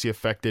is obviously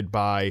affected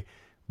by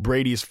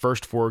Brady's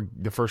first four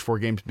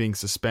games being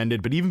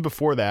suspended. But even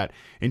before that,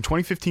 in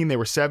 2015, they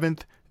were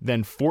 7th,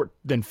 then 15th,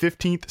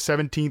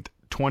 17th,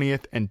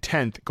 20th, and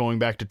 10th going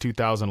back to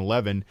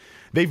 2011.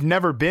 They've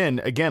never been,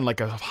 again,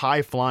 like a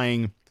high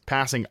flying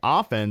passing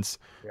offense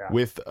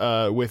with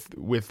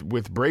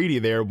Brady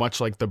there, much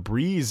like the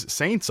Breeze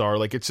Saints are.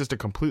 Like, it's just a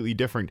completely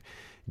different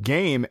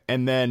game.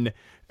 And then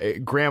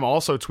Graham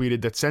also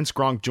tweeted that since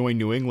Gronk joined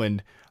New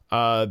England,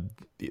 there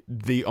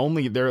have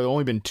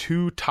only been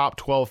 2 top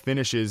 12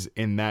 finishes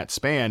in that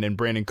span, and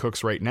Brandin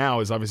Cooks right now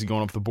is obviously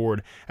going off the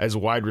board as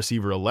wide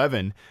receiver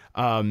 11.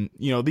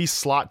 These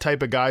slot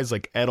type of guys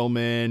like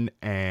Edelman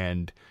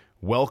and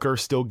Welker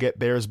still get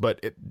theirs,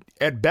 but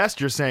at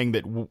best you're saying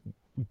that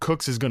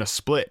Cooks is going to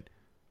split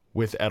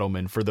with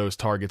Edelman for those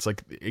targets.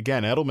 Like,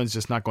 again, Edelman's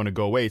just not going to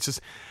go away. It's just,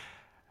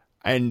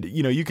 and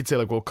you could say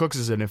like, well, Cooks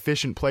is an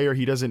efficient player.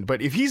 He doesn't,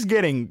 but if he's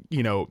getting,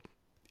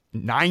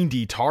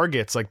 90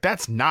 targets, like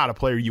that's not a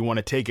player you want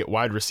to take at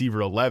wide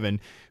receiver 11,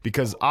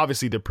 because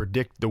obviously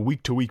the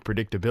week to week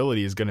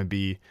predictability is going to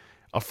be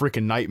a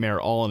freaking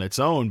nightmare all on its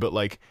own. But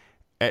like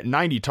at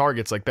 90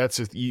 targets, like that's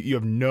just, you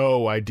have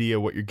no idea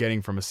what you're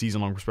getting from a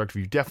season long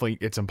perspective.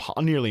 It's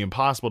nearly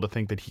impossible to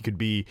think that he could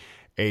be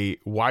a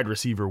wide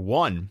receiver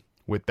 1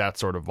 with that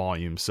sort of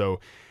volume. So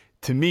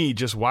to me,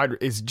 just wide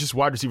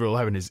receiver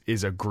 11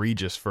 is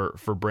egregious for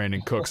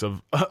Brandin Cooks.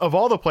 Of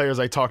all the players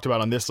I talked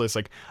about on this list,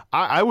 like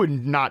I would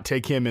not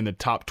take him in the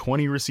top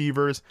 20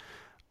 receivers.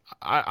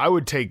 I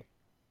would take,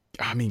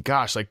 I mean,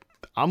 gosh, like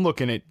I'm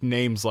looking at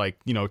names like,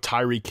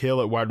 Tyreek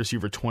Hill at wide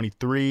receiver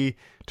 23,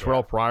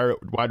 Terrell Pryor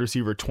at wide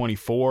receiver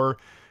 24,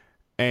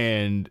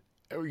 and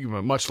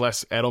much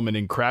less Edelman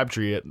and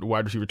Crabtree at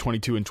wide receiver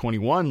 22 and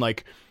 21.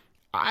 Like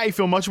I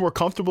feel much more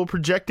comfortable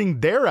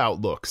projecting their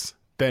outlooks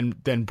than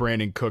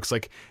Brandin Cooks.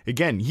 Like,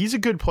 again, he's a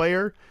good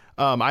player.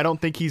 I don't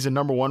think he's a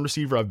number 1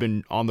 receiver. I've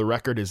been on the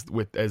record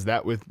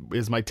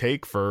as my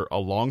take for a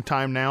long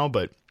time now.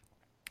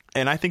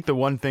 And I think the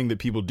one thing that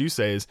people do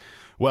say is,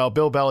 well,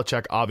 Bill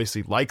Belichick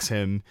obviously likes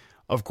him.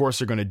 Of course,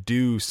 they're going to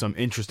do some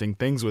interesting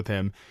things with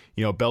him,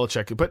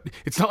 Belichick. But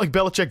it's not like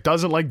Belichick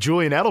doesn't like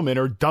Julian Edelman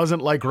or doesn't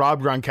like Rob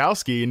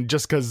Gronkowski. And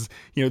just because,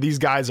 these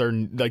guys are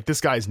like,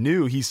 this guy's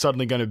new, he's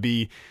suddenly going to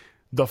be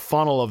the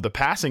funnel of the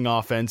passing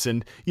offense.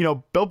 And,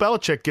 Bill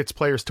Belichick gets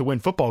players to win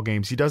football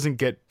games. He doesn't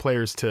get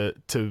players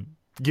to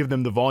give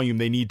them the volume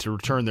they need to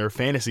return their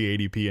fantasy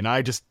ADP.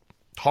 And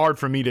hard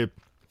for me to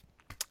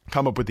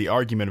come up with the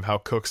argument of how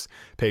Cooks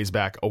pays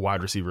back a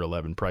wide receiver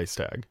 11 price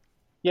tag.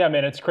 Yeah,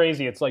 man, it's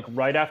crazy. It's like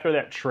right after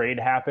that trade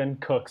happened,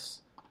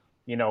 Cooks'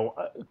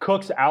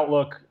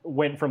 outlook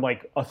went from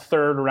like a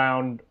 3rd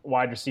round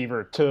wide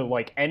receiver to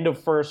like end of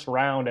 1st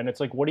round. And it's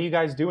like, what are you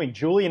guys doing?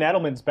 Julian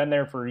Edelman's been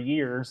there for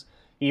years.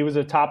 He was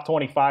a top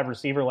 25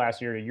 receiver last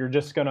year. You're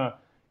just gonna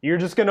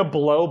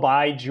blow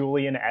by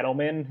Julian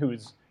Edelman,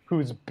 who's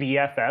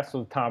BFFs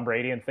with Tom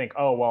Brady, and think,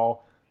 oh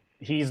well,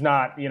 he's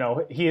not,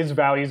 his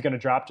value is gonna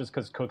drop just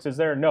because Cooks is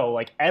there. No,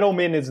 like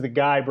Edelman is the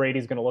guy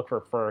Brady's gonna look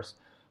for first.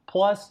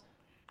 Plus,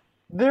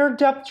 their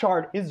depth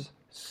chart is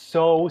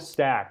so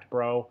stacked,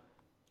 bro.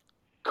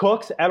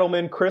 Cooks,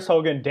 Edelman, Chris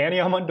Hogan, Danny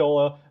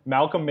Amendola,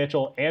 Malcolm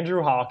Mitchell,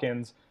 Andrew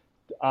Hawkins.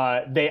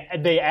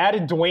 They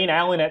added Dwayne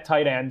Allen at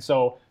tight end,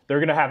 so they're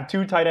going to have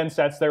 2 tight end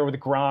sets there with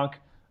Gronk.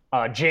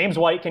 James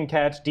White can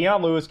catch.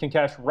 Deion Lewis can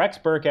catch. Rex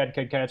Burkhead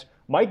can catch.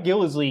 Mike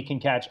Gillislee can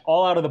catch,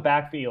 all out of the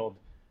backfield.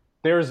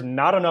 There's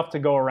not enough to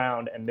go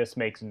around, and this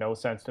makes no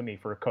sense to me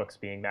for Cooks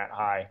being that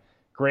high.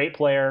 Great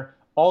player.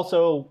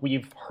 Also,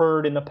 we've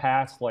heard in the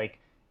past, like,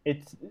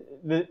 it's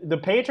the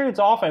Patriots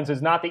offense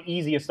is not the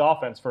easiest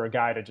offense for a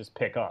guy to just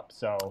pick up.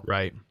 So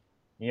right.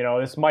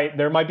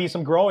 There might be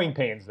some growing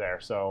pains there.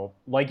 So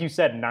like you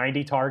said,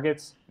 90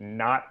 targets,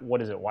 not,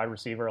 wide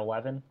receiver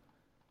 11?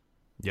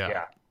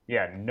 Yeah.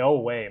 Yeah, no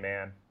way,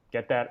 man.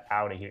 Get that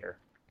out of here.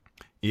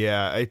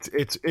 Yeah,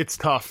 it's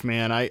tough,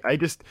 man. I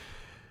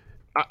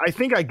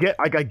think I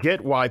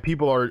get why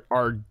people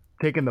are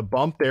taking the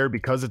bump there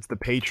because it's the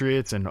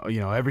Patriots and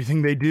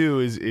everything they do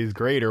is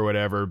great or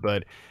whatever,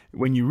 but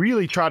when you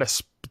really try to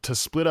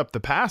split up the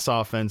pass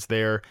offense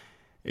there,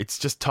 it's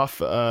just tough.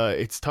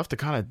 It's tough to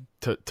kind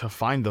of to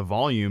find the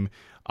volume.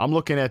 I'm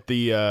looking at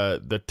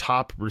the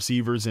top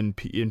receivers in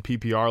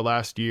PPR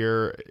last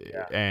year,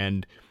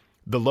 and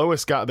the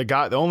lowest guy,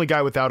 the only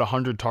guy without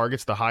 100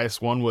 targets, the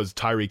highest one was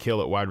Tyreek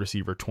Hill at wide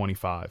receiver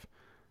 25.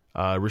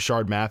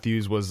 Rashard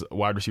Matthews was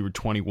wide receiver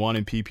 21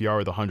 in PPR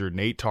with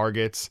 108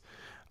 targets.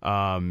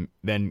 Then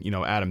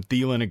Adam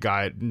Thielen, a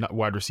guy at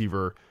wide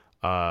receiver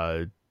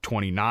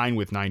 29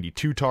 with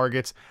 92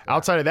 targets.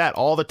 Outside of that,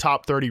 all the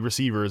top 30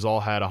 receivers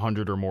all had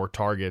 100 or more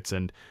targets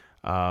or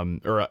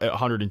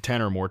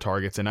 110 or more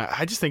targets. And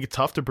I just think it's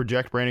tough to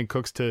project Brandin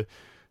Cooks to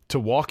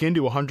walk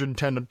into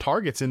 110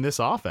 targets in this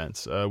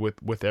offense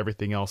with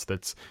everything else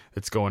that's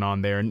going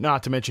on there. And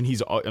not to mention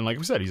and like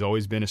we said, he's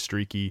always been a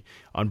streaky,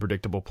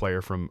 unpredictable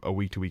player from a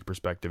week to week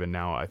perspective. And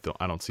now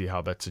I don't see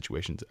how that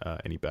situation's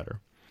any better.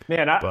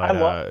 Man,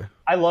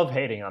 I love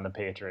hating on the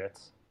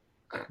Patriots.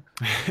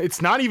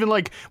 It's not even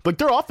like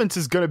their offense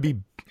is going to be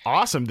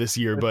awesome this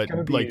year, but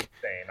like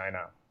insane, I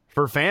know.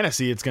 For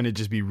fantasy, it's going to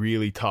just be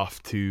really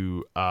tough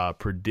to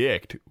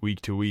predict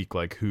week to week,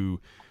 like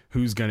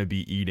who's going to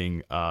be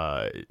eating,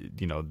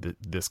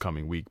 this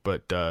coming week.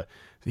 But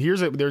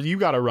you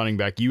got a running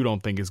back you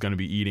don't think is going to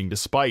be eating,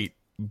 despite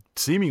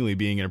seemingly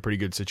being in a pretty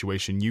good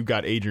situation. You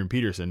got Adrian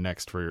Peterson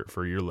next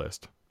for your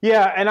list.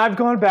 Yeah, and I've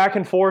gone back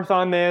and forth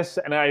on this,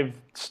 and I've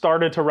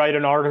started to write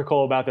an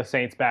article about the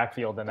Saints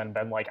backfield, and then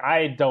been like,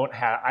 I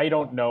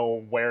don't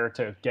know where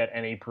to get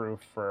any proof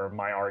for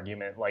my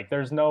argument. Like,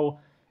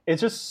 it's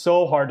just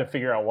so hard to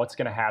figure out what's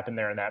going to happen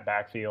there in that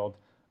backfield.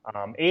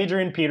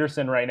 Adrian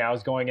Peterson right now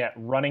is going at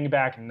running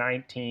back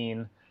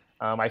 19,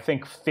 I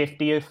think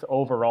 50th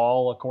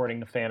overall according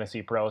to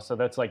Fantasy Pro. So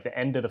that's like the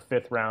end of the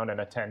 5th round in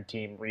a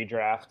 10-team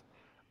redraft.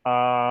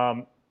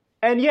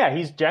 And yeah,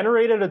 he's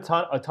generated a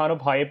ton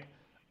of hype.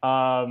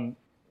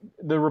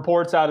 The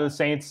reports out of the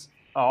Saints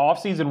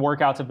offseason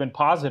workouts have been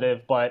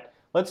positive, but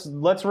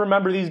let's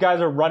remember these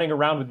guys are running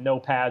around with no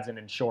pads and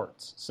in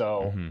shorts.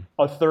 So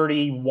a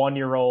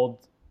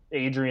 31-year-old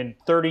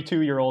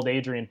 32-year-old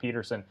Adrian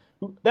Peterson,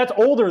 that's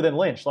older than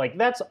Lynch. Like,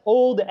 that's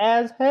old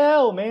as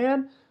hell,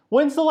 man.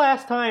 When's the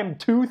last time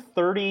two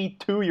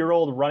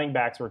 32-year-old running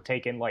backs were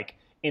taken like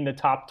in the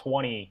top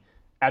 20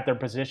 at their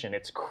position?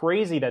 It's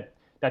crazy that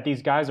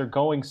these guys are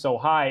going so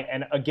high.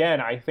 And again,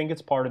 I think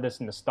it's part of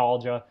this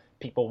nostalgia.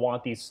 People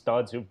want these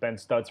studs who've been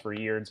studs for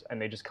years,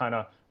 and they just kind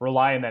of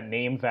rely on that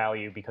name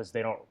value because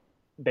they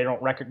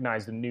don't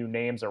recognize the new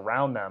names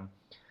around them.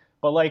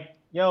 But like,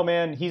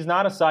 man, he's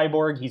not a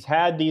cyborg. He's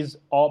had these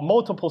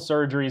multiple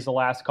surgeries the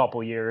last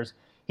couple years.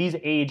 He's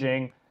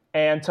aging.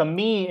 And to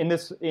me, in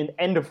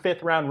end of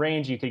 5th round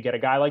range, you could get a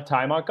guy like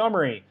Ty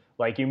Montgomery.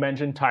 Like you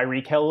mentioned,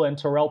 Tyreek Hill and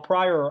Terrell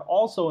Pryor are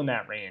also in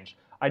that range.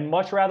 I'd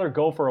much rather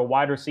go for a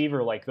wide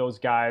receiver like those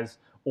guys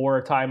or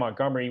a Ty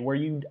Montgomery where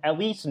you at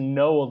least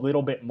know a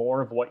little bit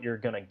more of what you're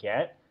going to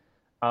get.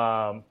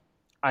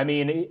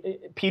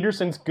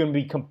 Peterson's going to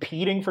be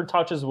competing for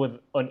touches with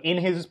in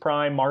his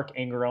prime Mark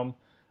Ingram.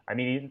 I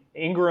mean,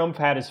 Ingram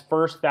had his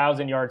first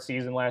 1,000-yard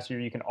season last year.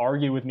 You can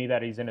argue with me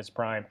that he's in his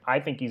prime. I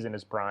think he's in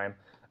his prime.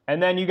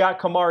 And then you got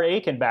Kamar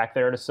Aiken back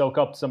there to soak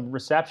up some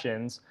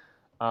receptions.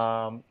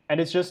 And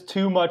it's just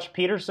too much.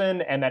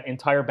 Peterson and that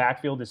entire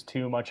backfield is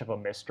too much of a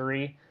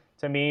mystery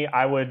to me.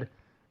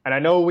 And I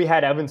know we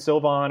had Evan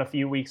Silva on a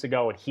few weeks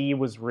ago, and he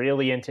was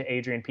really into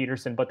Adrian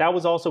Peterson. But that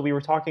was also, we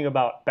were talking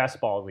about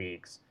best ball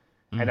leagues.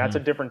 And that's a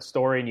different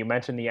story. And you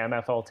mentioned the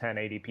MFL 10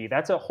 ADP.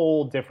 That's a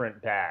whole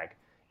different bag.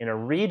 In a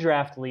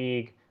redraft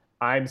league,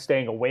 I'm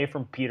staying away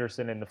from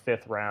Peterson in the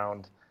 5th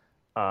round.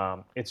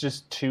 It's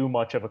just too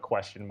much of a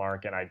question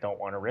mark, and I don't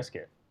want to risk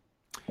it.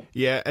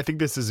 Yeah, I think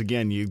this is,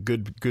 again, a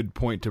good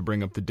point to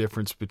bring up the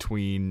difference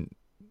between,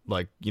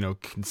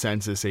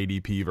 consensus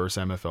ADP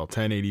versus MFL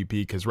 10 ADP,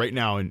 because right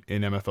now in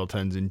MFL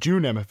 10s, in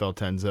June MFL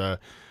 10s,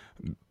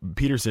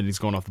 Peterson is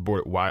going off the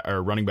board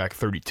at running back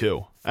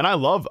 32. And I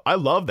love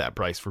that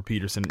price for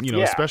Peterson,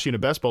 especially in a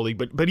best ball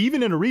league, but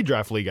even in a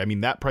redraft league, I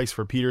mean, that price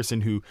for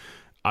Peterson, who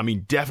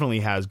definitely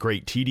has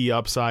great TD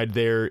upside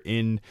there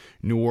in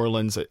New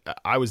Orleans.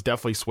 I was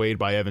definitely swayed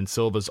by Evan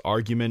Silva's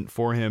argument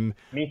for him.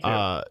 Me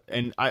too.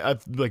 And I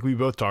like we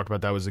both talked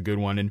about, that was a good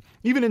one. And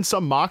even in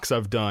some mocks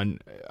I've done,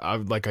 I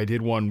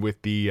did one with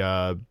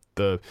the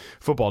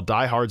Football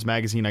Diehards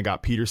magazine. I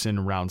got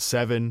Peterson round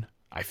 7.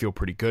 I feel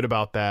pretty good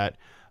about that.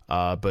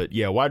 But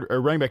yeah,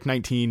 running back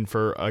 19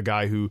 for a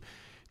guy who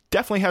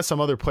definitely has some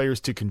other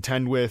players to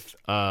contend with.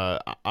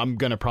 I'm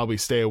going to probably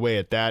stay away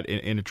at that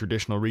in a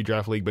traditional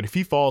redraft league. But if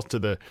he falls to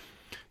the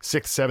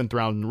 6th, 7th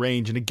round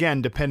range, and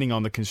again, depending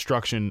on the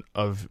construction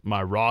of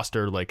my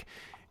roster, like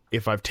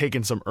if I've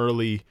taken some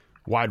early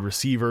wide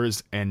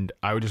receivers and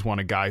I would just want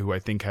a guy who I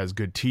think has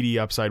good TD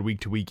upside week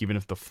to week, even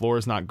if the floor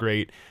is not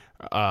great,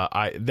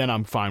 then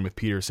I'm fine with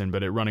Peterson.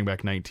 But at running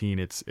back 19,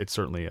 it's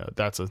certainly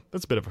that's a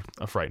bit of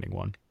a frightening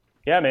one.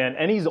 Yeah, man,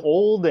 and he's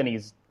old and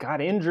he's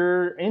got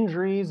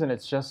injuries, and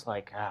it's just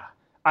like,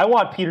 I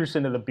want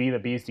Peterson to be the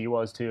beast he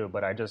was too,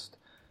 but I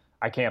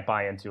can't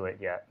buy into it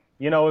yet.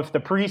 If the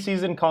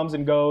preseason comes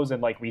and goes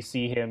and like we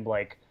see him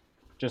like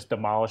just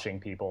demolishing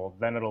people,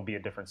 then it'll be a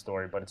different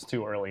story. But it's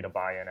too early to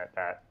buy in at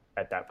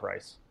that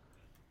price.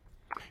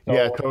 So,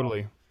 yeah,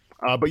 totally.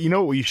 But you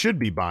know what you should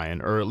be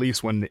buying, or at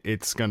least when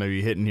it's going to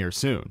be hitting here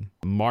soon?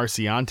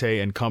 Marciante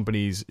and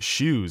Company's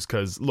shoes.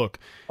 Because, look,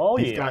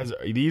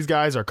 these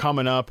guys are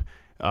coming up.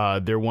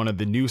 They're one of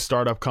the new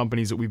startup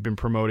companies that we've been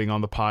promoting on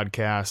the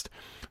podcast.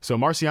 So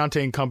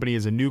Marciante and Company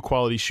is a new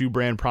quality shoe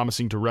brand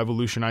promising to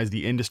revolutionize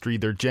the industry.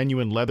 Their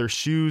genuine leather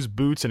shoes,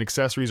 boots, and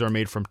accessories are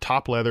made from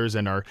top leathers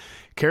and are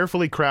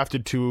carefully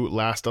crafted to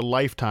last a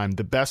lifetime.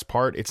 The best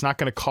part, it's not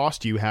going to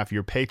cost you half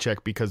your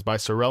paycheck, because by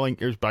selling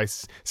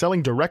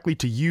directly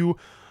to you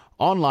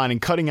online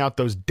and cutting out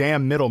those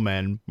damn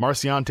middlemen,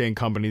 Marciante and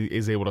Company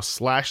is able to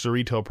slash the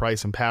retail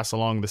price and pass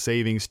along the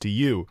savings to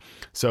you.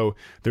 So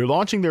they're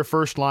launching their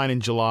first line in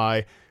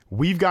July.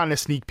 We've gotten a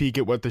sneak peek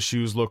at what the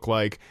shoes look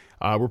like.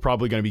 We're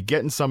probably going to be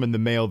getting some in the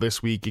mail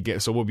this week again,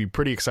 so we'll be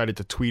pretty excited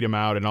to tweet them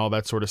out and all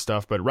that sort of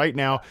stuff. But right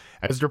now,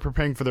 as they're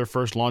preparing for their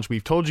first launch,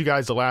 we've told you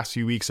guys the last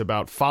few weeks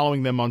about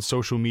following them on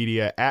social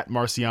media at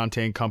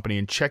Marciante and Company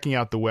and checking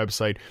out the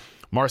website,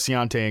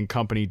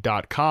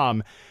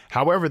 marcianteandcompany.com.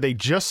 However, they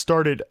just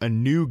started a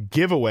new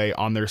giveaway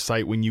on their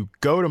site. When you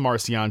go to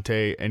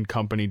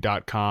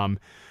marcianteandcompany.com,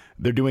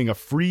 they're doing a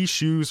free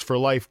Shoes for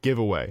Life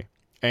giveaway.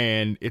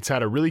 And it's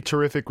had a really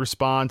terrific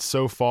response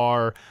so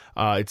far.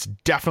 It's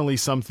definitely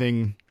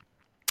something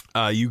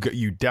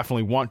you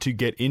definitely want to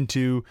get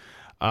into.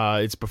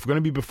 It's going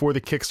to be before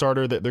the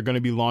Kickstarter that they're going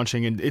to be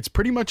launching, and it's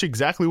pretty much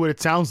exactly what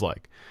it sounds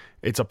like.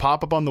 It's a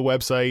pop-up on the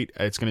website.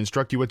 It's going to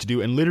instruct you what to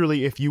do, and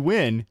literally, if you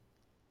win,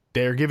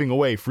 they're giving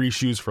away free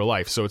shoes for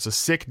life. So it's a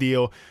sick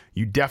deal.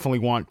 You definitely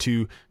want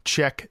to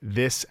check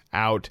this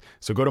out.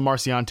 So go to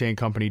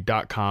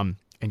marcianteandcompany.com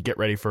and get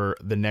ready for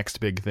the next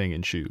big thing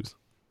in shoes.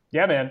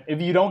 Yeah, man. If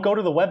you don't go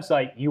to the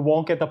website, you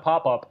won't get the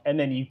pop-up, and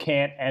then you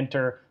can't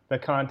enter the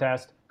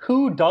contest.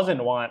 Who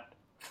doesn't want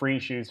free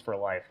shoes for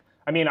life?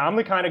 I mean, I'm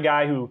the kind of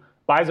guy who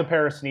buys a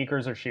pair of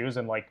sneakers or shoes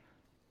and like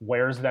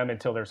wears them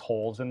until there's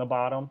holes in the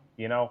bottom.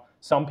 You know,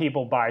 some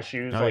people buy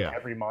shoes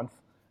every month.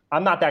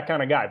 I'm not that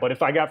kind of guy, but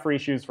if I got free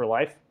shoes for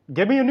life,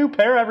 give me a new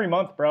pair every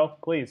month, bro.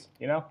 Please,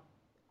 you know.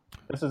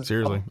 This is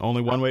seriously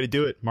only one way to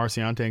do it.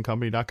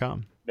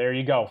 MarcianteandCompany.com. There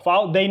you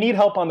go. They need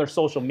help on their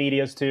social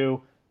medias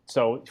too,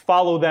 so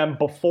follow them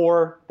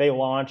before they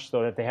launch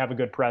so that they have a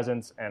good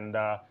presence. And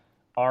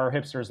our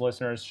hipsters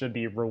listeners should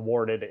be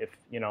rewarded if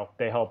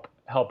they help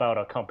out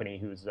a company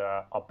who's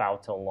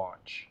about to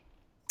launch.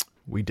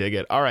 We dig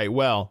it. All right.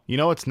 Well,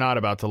 what's not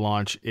about to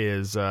launch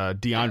is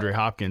DeAndre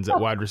Hopkins at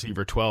wide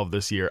receiver 12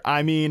 this year.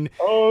 I mean,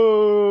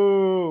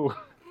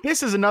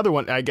 this is another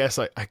one. I guess,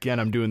 again,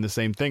 I'm doing the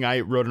same thing.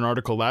 I wrote an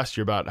article last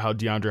year about how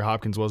DeAndre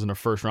Hopkins wasn't a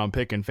first-round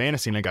pick in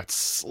fantasy, and I got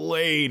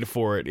slayed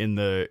for it in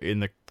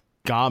the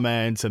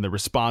comments and the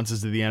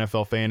responses to the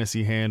NFL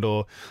fantasy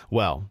handle.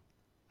 Well,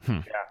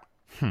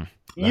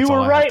 you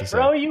were right,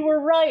 bro. You were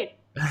right.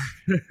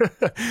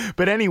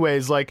 But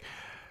anyways, I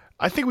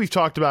think we've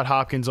talked about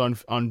Hopkins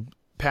on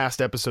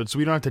past episodes, so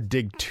we don't have to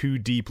dig too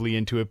deeply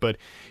into it, but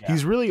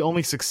he's really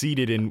only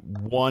succeeded in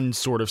one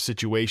sort of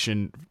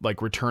situation,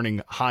 like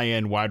returning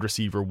high-end wide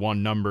receiver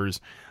 1 numbers.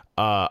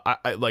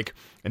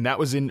 And that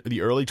was in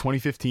the early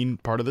 2015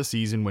 part of the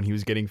season when he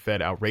was getting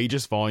fed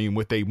outrageous volume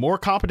with a more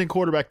competent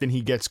quarterback than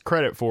he gets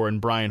credit for in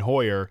Brian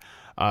Hoyer,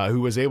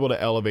 who was able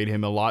to elevate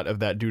him a lot of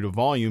that due to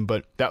volume.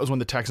 But that was when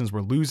the Texans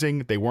were losing.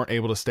 They weren't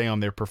able to stay on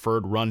their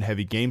preferred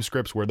run-heavy game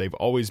scripts where they've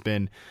always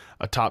been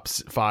a top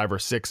 5 or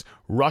 6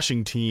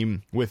 rushing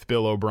team with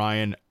Bill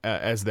O'Brien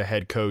as the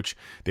head coach.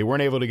 They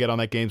weren't able to get on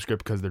that game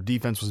script because their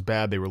defense was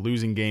bad. They were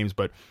losing games.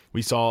 But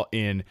we saw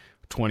in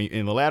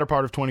the latter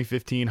part of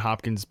 2015,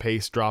 Hopkins'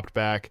 pace dropped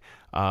back,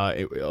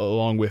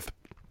 along with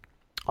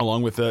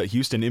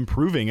Houston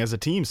improving as a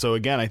team. So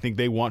again, I think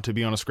they want to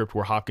be on a script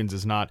where Hopkins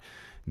is not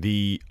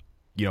the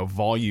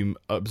volume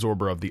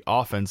absorber of the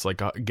offense,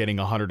 like getting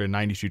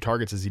 192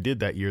 targets as he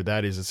did that year.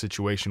 That is a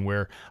situation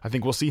where I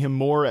think we'll see him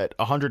more at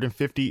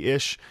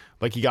 150-ish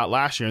like he got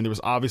last year. And there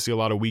was obviously a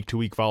lot of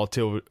week-to-week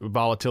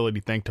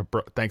volatility thanks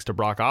to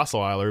Brock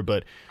Osweiler,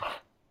 but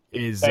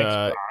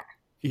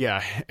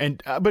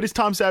but is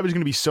Tom Savage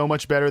going to be so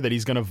much better that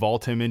he's going to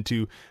vault him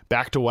into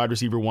back to wide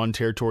receiver 1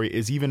 territory?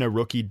 Is even a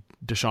rookie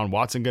Deshaun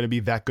Watson going to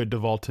be that good to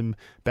vault him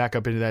back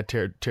up into that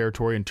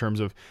territory in terms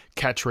of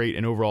catch rate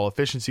and overall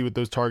efficiency with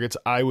those targets?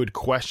 I would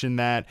question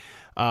that.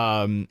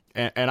 And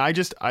I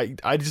just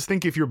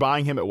think if you're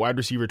buying him at wide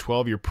receiver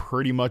 12, you're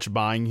pretty much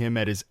buying him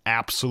at his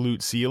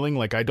absolute ceiling.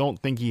 I don't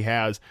think he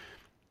has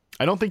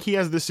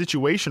this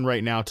situation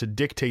right now to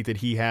dictate that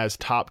he has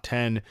top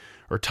 10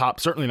 or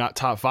certainly not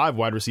top 5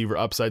 wide receiver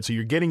upside. So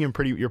you're getting him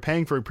you're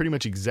paying for pretty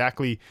much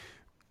exactly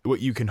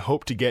what you can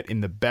hope to get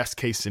in the best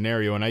case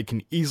scenario. And I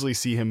can easily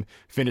see him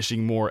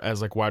finishing more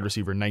as wide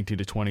receiver 19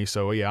 to 20.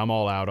 So yeah, I'm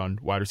all out on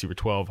wide receiver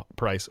 12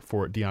 price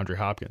for DeAndre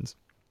Hopkins.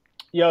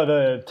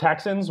 The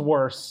Texans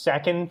were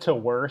second to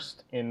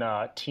worst in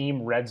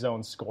team red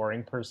zone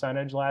scoring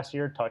percentage last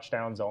year,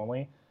 touchdowns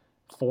only.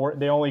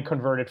 They only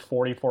converted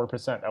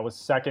 44%. That was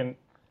second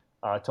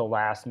to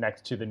last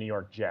next to the New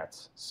York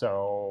Jets.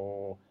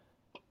 So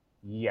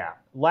yeah,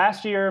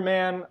 last year,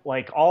 man,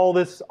 all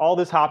this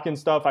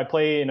Hopkins stuff. I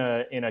play in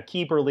a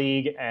keeper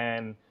league,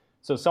 and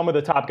so some of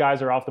the top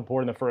guys are off the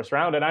board in the first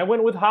round, and I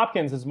went with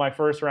Hopkins as my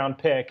first round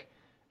pick.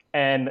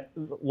 And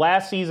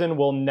last season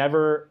will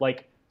never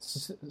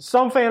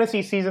some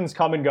fantasy seasons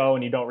come and go,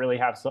 and you don't really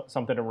have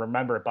something to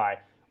remember it by.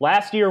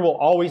 Last year will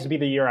always be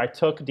the year I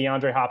took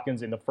DeAndre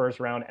Hopkins in the first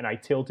round, and I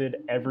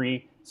tilted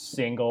every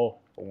single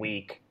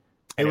week.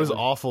 It was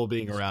awful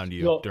being around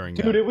you during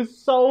that. Dude, it was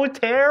so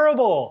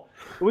terrible.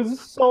 It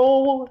was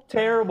so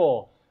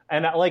terrible.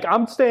 And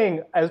I'm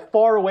staying as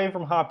far away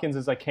from Hopkins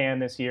as I can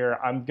this year.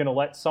 I'm going to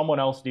let someone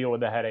else deal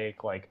with the headache.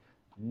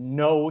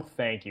 No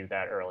thank you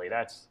that early.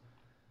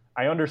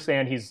 I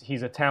understand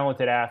he's a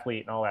talented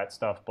athlete and all that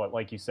stuff, but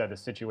like you said, the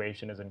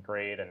situation isn't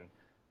great, and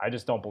I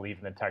just don't believe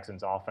in the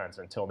Texans offense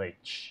until they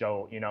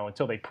show,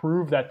 until they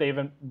prove that they've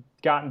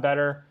gotten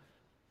better.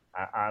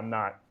 I'm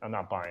not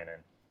buying in.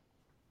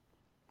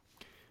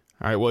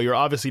 All right. Well, you're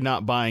obviously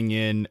not buying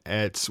in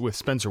with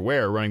Spencer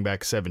Ware running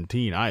back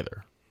 17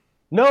 either.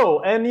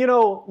 No. And,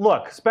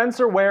 look,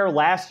 Spencer Ware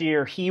last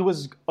year, he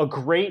was a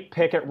great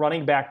pick at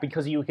running back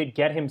because you could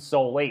get him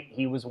so late.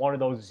 He was one of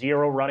those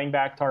 0 running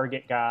back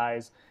target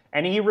guys,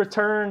 and he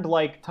returned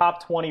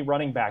top 20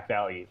 running back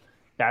value.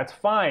 That's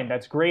fine.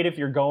 That's great if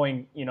you're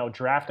going,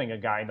 drafting a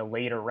guy in the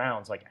later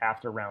rounds,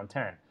 after round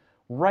 10.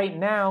 Right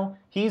now,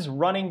 he's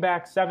running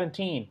back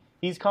 17.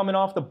 He's coming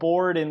off the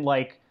board in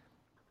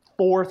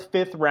 4th,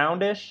 5th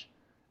roundish.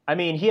 I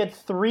mean, he had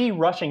 3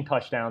 rushing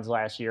touchdowns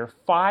last year,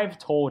 5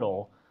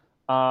 total.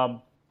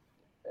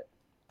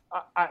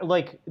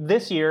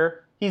 This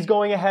year, he's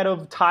going ahead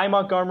of Ty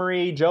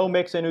Montgomery, Joe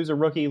Mixon, who's a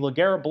rookie,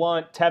 LeGarrette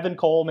Blount, Tevin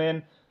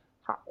Coleman.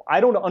 I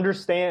don't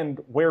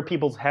understand where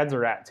people's heads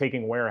are at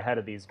taking Ware ahead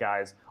of these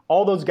guys.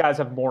 All those guys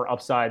have more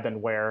upside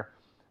than Ware.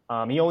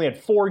 He only had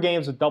 4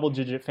 games with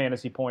double-digit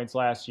fantasy points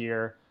last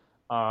year.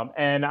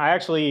 And I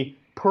actually,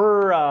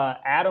 per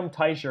Adam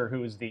Teicher,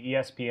 who is the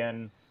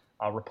ESPN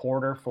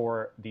reporter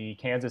for the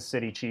Kansas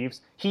City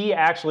Chiefs, he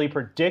actually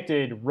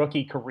predicted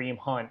rookie Kareem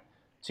Hunt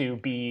to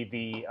be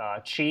the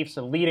Chiefs'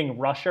 leading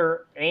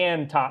rusher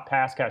and top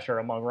pass catcher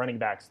among running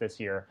backs this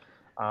year.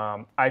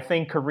 I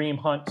think Kareem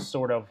Hunt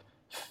sort of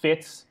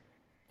fits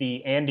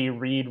the Andy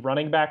Reid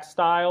running back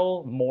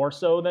style more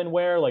so than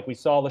Ware. Like we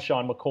saw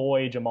LaShawn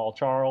McCoy, Jamal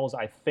Charles.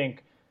 I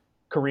think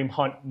Kareem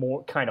Hunt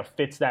more kind of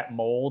fits that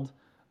mold.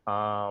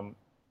 And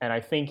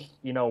I think,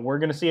 we're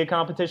going to see a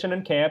competition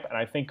in camp, and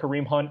I think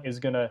Kareem Hunt is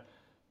going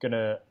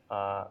to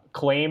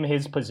claim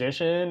his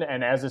position.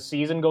 And as the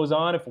season goes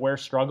on, if Ware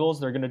struggles,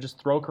 they're going to just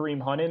throw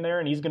Kareem Hunt in there,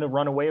 and he's going to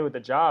run away with the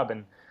job.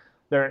 And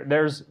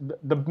there's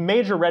the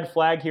major red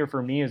flag here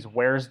for me is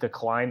Ware's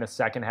decline the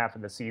second half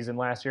of the season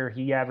last year.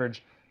 He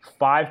averaged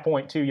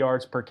 5.2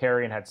 yards per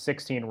carry and had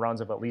 16 runs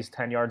of at least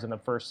 10 yards in the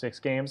first 6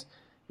 games.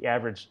 He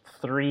averaged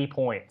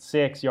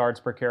 3.6 yards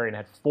per carry and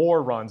had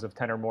 4 runs of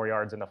 10 or more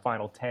yards in the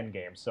final 10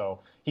 games. So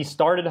he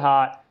started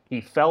hot.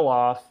 He fell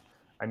off.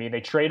 I mean,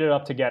 they traded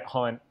up to get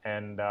Hunt,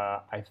 and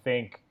I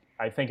think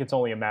it's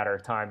only a matter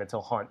of time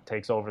until Hunt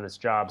takes over this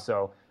job.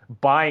 So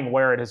buying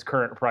Ware at his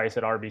current price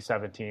at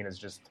RB17 is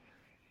just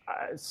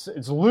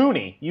it's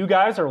loony. You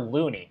guys are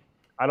loony.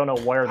 I don't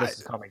know where this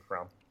is coming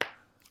from.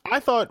 I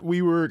thought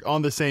we were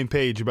on the same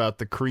page about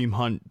the Kareem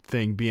Hunt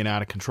thing being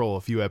out of control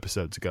a few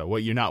episodes ago.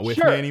 What, you're not with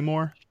me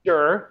anymore?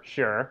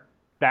 Sure.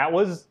 That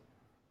was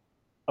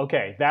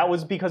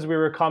because we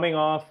were coming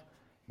off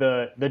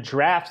the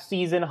draft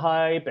season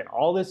hype and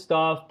all this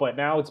stuff, but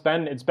now it's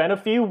been a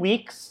few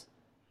weeks.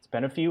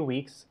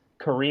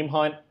 Kareem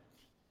Hunt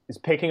is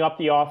picking up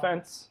the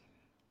offense.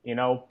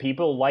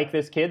 People like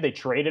this kid. They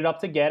traded up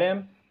to get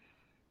him.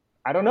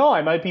 I don't know.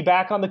 I might be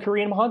back on the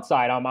Kareem Hunt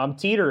side. I'm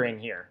teetering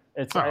here.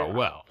 This is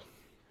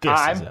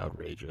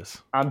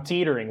outrageous. I'm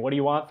teetering. What do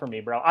you want from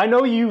me, bro? I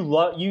know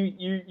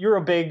you're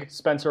a big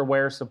Spencer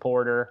Ware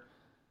supporter.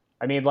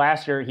 I mean,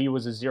 last year he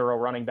was a 0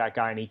 running back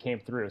guy and he came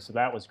through, so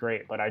that was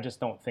great. But I just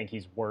don't think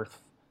he's worth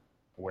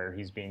where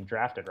he's being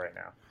drafted right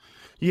now.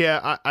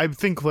 Yeah, I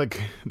think I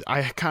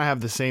kind of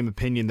have the same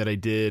opinion that I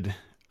did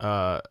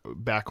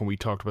back when we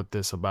talked about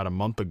this about a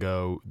month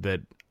ago,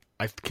 that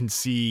I can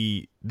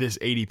see this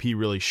ADP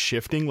really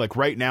shifting. Like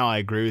right now, I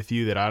agree with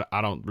you that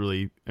I don't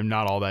really am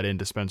not all that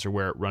into Spencer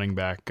Ware at running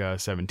back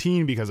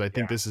 17, because I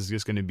think this is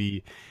just going to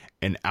be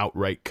an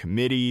outright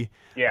committee.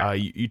 Yeah.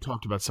 You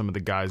talked about some of the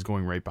guys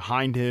going right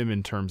behind him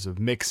in terms of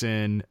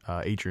Mixon,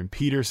 Adrian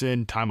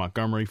Peterson, Ty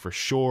Montgomery for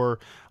sure.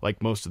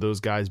 Like most of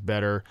those guys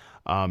better.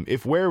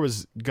 If Ware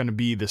was going to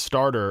be the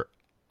starter,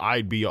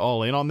 I'd be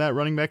all in on that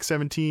running back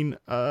 17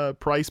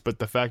 price. But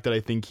the fact that I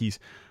think he's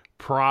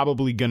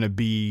probably going to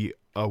be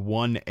a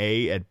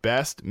 1A at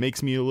best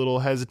makes me a little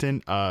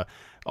hesitant.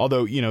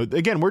 Although,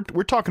 again,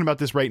 we're talking about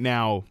this right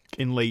now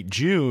in late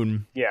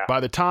June. Yeah.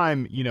 By the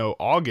time,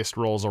 August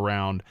rolls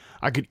around,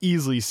 I could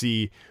easily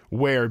see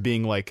Ware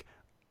being like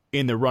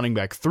in the running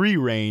back 3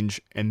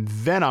 range, and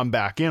then I'm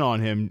back in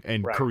on him,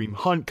 and right. Kareem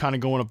Hunt kind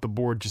of going up the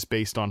board just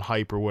based on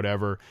hype or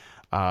whatever.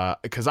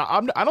 Because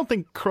I don't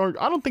think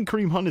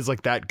Kareem Hunt is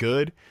like that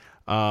good.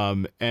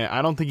 And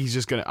I don't think he's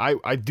just going to,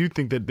 I do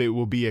think that there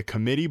will be a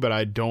committee, but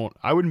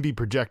I wouldn't be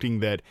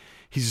projecting that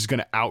he's just going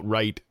to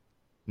outright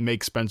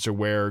make Spencer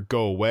Ware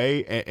go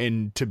away.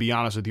 And to be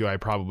honest with you, I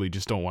probably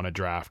just don't want to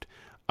draft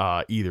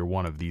either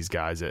one of these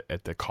guys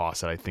at the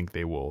cost that I think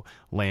they will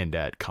land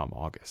at come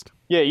August.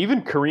 Yeah,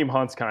 even Kareem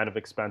Hunt's kind of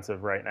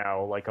expensive right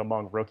now, like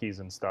among rookies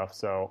and stuff.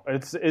 So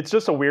it's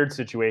just a weird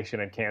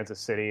situation in Kansas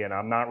City, and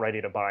I'm not ready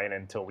to buy it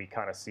until we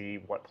kind of see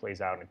what plays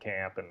out in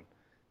camp. And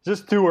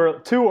just too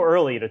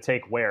early to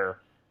take Ware,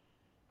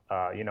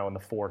 in the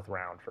 4th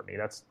round for me.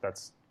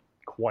 That's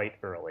quite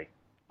early.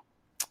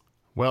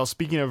 Well,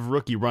 speaking of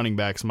rookie running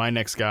backs, my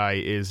next guy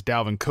is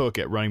Dalvin Cook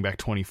at running back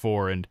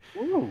 24, and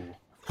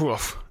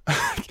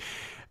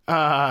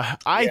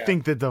I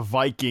think that the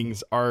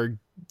Vikings are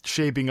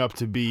shaping up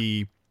to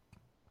be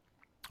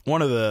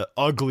one of the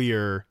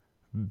uglier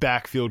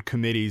backfield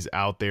committees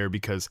out there,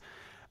 because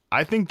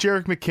I think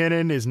Jerick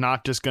McKinnon is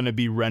not just going to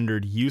be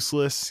rendered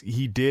useless.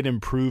 He did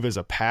improve as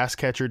a pass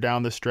catcher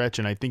down the stretch,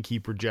 and I think he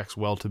projects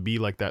well to be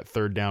like that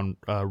 3rd down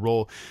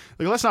role.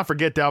 Like, let's not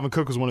forget Dalvin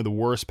Cook was one of the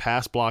worst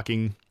pass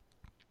blocking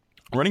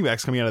running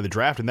backs coming out of the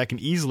draft, and that can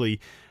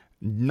easily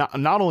not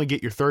only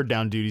get your 3rd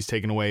down duties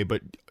taken away,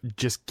 but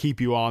just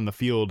keep you on the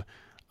field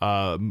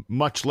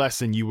much less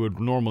than you would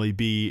normally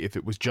be if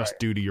it was just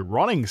due to your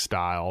running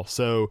style.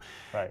 So,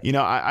 I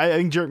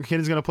think Jerick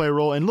McKinnon is going to play a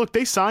role. And look,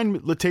 they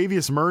signed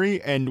Latavius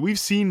Murray, and we've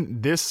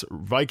seen this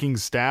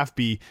Vikings staff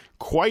be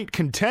quite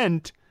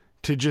content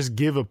to just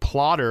give a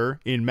plotter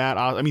in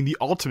the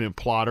ultimate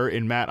plotter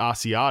in Matt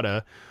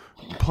Asiata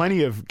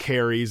plenty of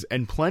carries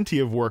and plenty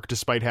of work,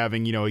 despite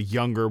having, a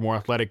younger, more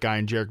athletic guy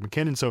in Jerick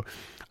McKinnon. So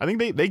I think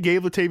they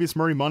gave Latavius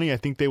Murray money. I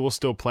think they will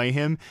still play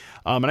him.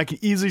 And I can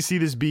easily see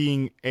this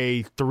being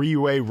a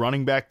 3-way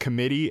running back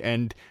committee.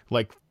 And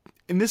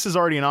this is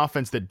already an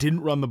offense that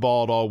didn't run the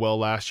ball at all well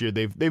last year.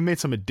 They've made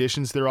some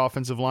additions to their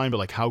offensive line, but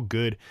like how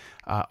good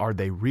are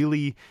they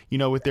really?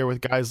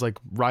 With guys like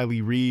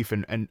Riley Reef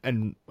and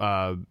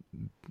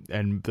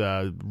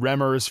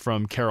Remmers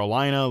from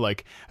Carolina.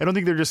 Like, I don't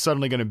think they're just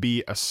suddenly going to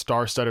be a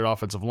star-studded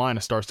offensive line,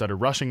 a star-studded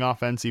rushing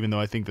offense, even though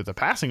I think that the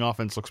passing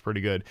offense looks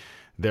pretty good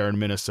there in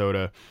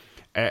Minnesota.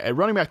 At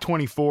running back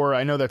 24,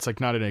 I know that's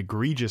like not an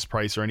egregious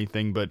price or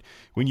anything, but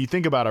when you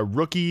think about a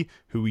rookie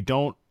who we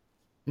don't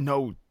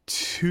know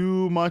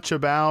too much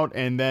about,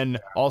 and then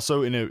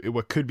also in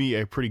what could be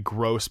a pretty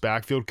gross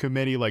backfield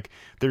committee, like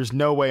there's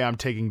no way I'm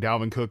taking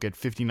Dalvin Cook at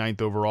 59th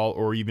overall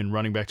or even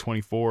running back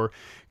 24.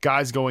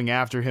 Guys going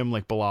after him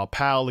like Bilal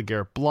Powell,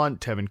 LeGarrette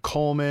Blount, Tevin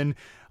Coleman,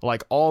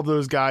 like all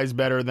those guys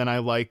better than I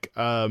like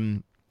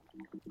than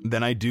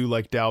I do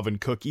like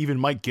Dalvin Cook. Even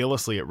Mike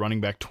Gillislee at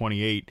running back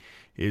 28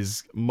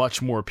 is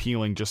much more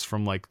appealing just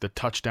from like the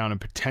touchdown and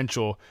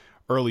potential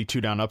early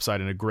 2-down upside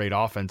in a great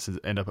offense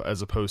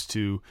as opposed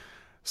to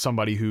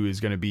somebody who is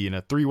going to be in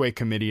a 3-way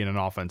committee in an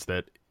offense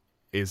that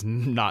is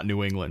not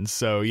New England.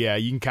 So yeah,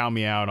 you can count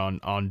me out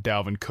on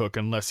Dalvin Cook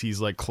unless he's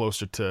like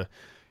closer to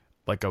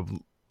like a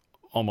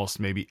almost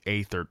maybe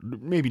 8th, or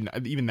maybe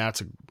not, even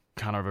that's a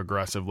kind of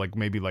aggressive, like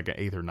maybe like an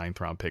 8th or 9th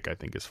round pick I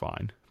think is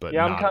fine, but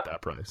yeah, not at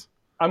that price.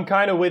 I'm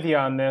kind of with you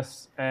on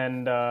this,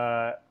 and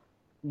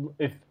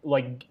if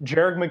like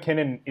Jerick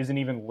McKinnon isn't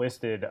even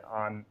listed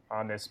on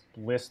this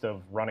list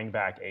of running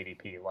back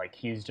ADP, like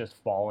he's just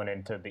fallen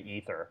into the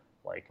ether.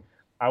 Like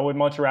I would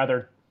much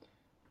rather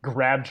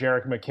grab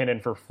Jerick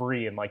McKinnon for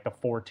free in like the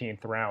 14th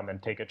round than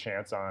take a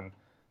chance on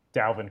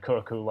Dalvin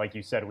Cook, who, like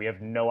you said, we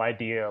have no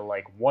idea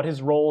like what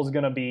his role is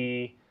going to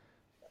be,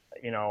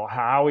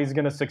 how he's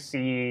going to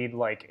succeed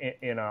like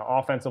in an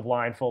offensive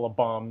line full of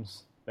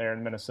bums there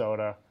in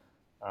Minnesota.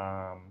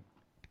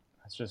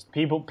 It's just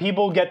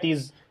people get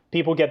this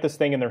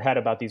thing in their head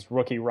about these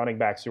rookie running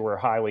backs who are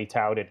highly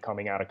touted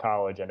coming out of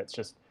college, and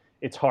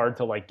it's hard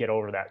to like get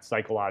over that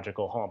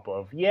psychological hump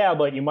of, yeah,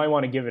 but you might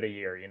want to give it a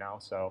year,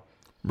 so.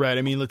 Right.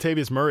 I mean,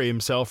 Latavius Murray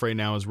himself right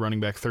now is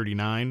running back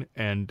 39,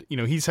 and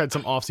he's had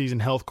some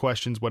offseason health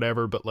questions,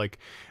 whatever, but like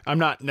I'm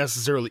not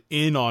necessarily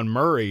in on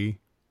Murray,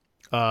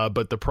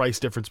 but the price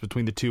difference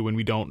between the two when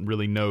we don't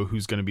really know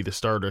who's going to be the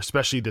starter,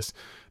 especially this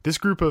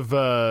group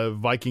of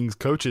Vikings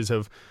coaches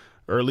have,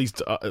 or at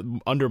least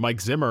under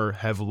Mike Zimmer,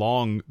 have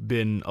long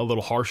been a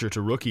little harsher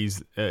to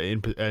rookies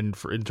in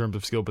terms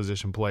of skill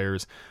position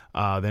players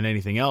than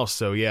anything else.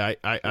 So yeah,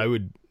 I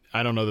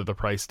don't know that the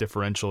price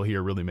differential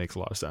here really makes a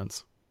lot of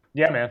sense.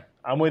 Yeah, man,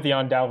 I'm with you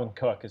on Dalvin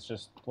Cook. It's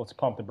just let's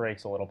pump the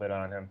brakes a little bit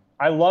on him.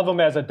 I love him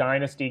as a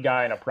dynasty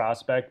guy and a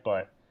prospect,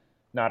 but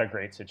not a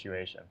great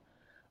situation.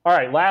 All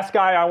right, last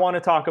guy I want to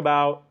talk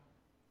about.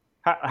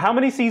 How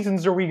many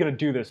seasons are we going to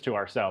do this to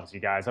ourselves, you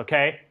guys?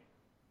 Okay.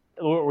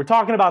 We're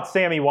talking about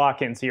Sammy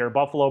Watkins here,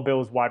 Buffalo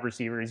Bills wide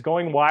receiver. He's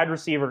going wide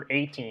receiver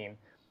 18.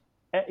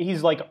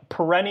 He's like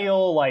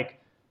perennial, like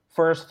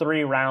first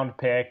 3-round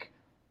pick.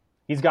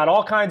 He's got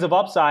all kinds of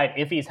upside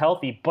if he's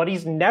healthy, but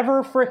he's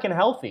never freaking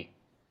healthy.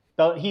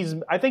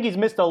 I think he's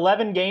missed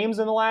 11 games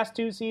in the last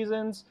 2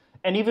 seasons,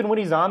 and even when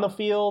he's on the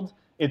field,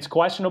 it's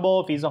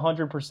questionable if he's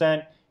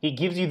 100%. He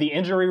gives you the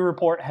injury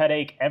report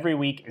headache every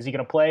week. Is he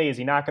going to play? Is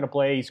he not going to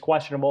play? He's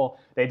questionable.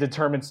 They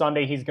determined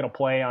Sunday he's going to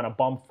play on a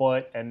bum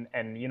foot, and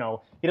he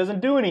doesn't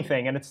do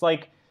anything. And it's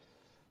like,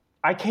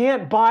 I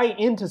can't buy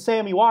into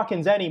Sammy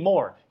Watkins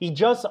anymore. He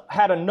just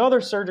had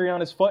another surgery on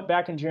his foot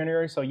back in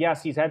January. So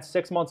yes, he's had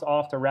 6 months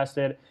off to rest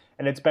it,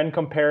 and it's been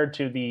compared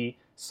to the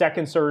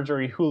second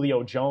surgery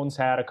Julio Jones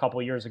had a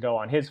couple years ago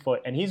on his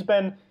foot. And he's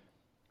been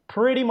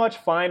pretty much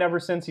fine ever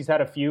since. He's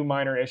had a few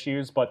minor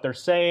issues, but they're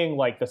saying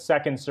like the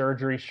second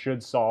surgery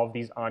should solve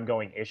these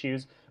ongoing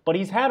issues. But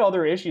he's had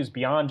other issues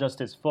beyond just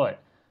his foot.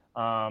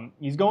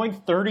 He's going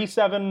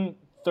 37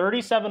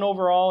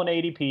 overall in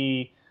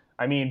ADP.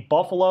 I mean,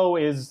 Buffalo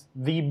is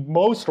the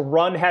most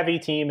run-heavy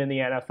team in the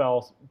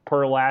NFL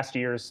per last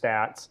year's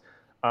stats.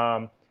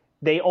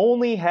 They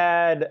only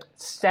had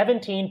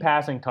 17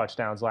 passing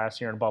touchdowns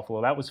last year in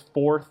Buffalo. That was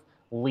 4th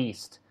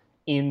least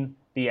in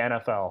the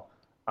NFL.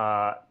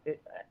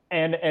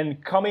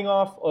 And coming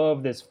off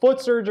of this foot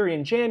surgery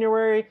in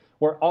January,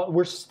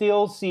 we're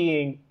still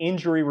seeing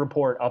injury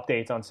report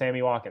updates on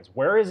Sammy Watkins.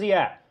 Where is he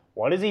at?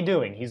 What is he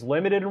doing? He's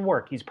limited in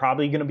work. He's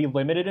probably going to be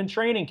limited in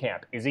training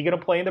camp. Is he going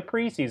to play in the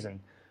preseason?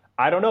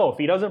 I don't know. If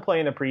he doesn't play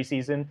in the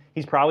preseason,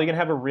 he's probably going to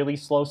have a really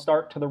slow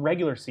start to the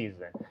regular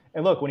season.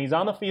 And look, when he's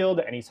on the field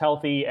and he's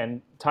healthy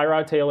and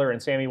Tyrod Taylor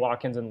and Sammy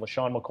Watkins and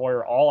LaShawn McCoy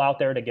are all out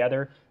there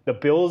together, the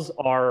Bills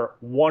are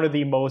one of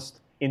the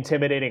most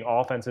intimidating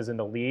offenses in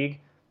the league.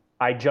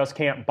 I just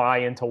can't buy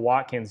into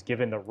Watkins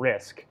given the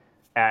risk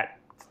at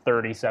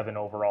 37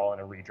 overall in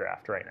a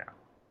redraft right now.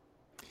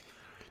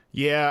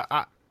 Yeah,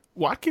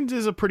 Watkins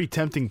is a pretty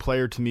tempting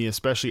player to me,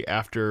 especially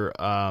after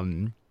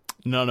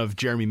none of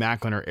Jeremy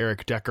Maclin or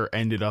Eric Decker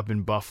ended up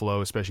in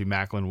Buffalo. Especially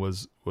Maclin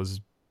was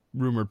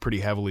rumored pretty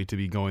heavily to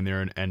be going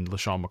there, and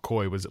LaShawn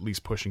McCoy was at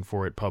least pushing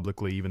for it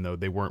publicly, even though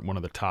they weren't one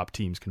of the top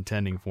teams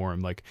contending for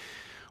him. Like,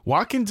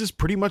 Watkins is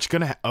pretty much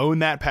going to own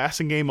that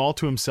passing game all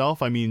to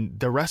himself. I mean,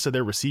 the rest of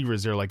their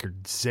receivers, they're like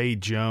Zay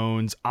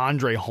Jones,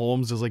 Andre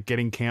Holmes is like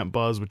getting camp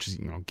buzz, which is,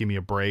 give me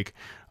a break.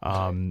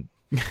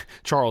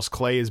 Charles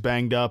Clay is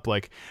banged up.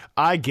 Like,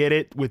 I get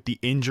it with the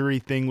injury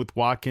thing with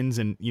Watkins,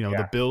 and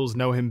the Bills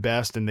know him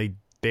best, and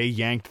they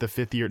yanked the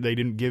 5th year. They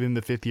didn't give him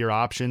the 5th year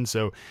option,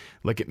 so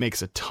like it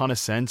makes a ton of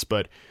sense.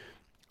 But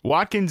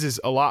Watkins is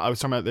a lot. I was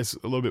talking about this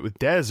a little bit with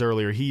Dez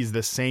earlier. He's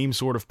the same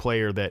sort of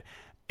player that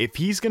if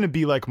he's going to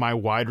be like my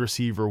wide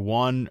receiver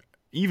 1,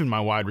 even my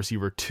wide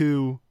receiver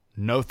 2,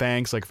 no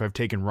thanks. Like if I've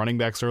taken running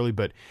backs early,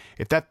 but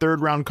if that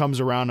 3rd round comes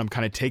around, I'm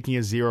kind of taking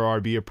a 0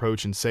 RB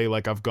approach and say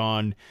like I've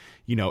gone,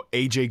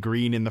 AJ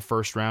Green in the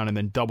 1st round and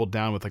then doubled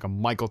down with like a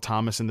Michael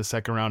Thomas in the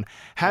 2nd round.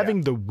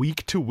 Having the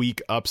week to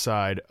week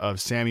upside of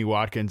Sammy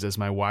Watkins as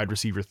my wide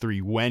receiver 3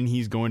 when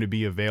he's going to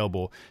be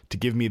available to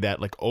give me that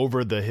like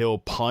over the hill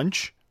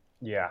punch.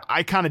 Yeah,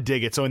 I kind of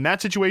dig it. So in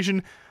that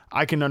situation,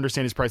 I can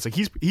understand his price. Like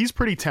he's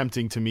pretty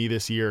tempting to me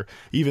this year,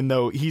 even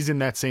though he's in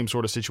that same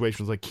sort of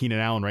situation with like Keenan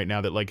Allen right now.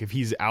 That like if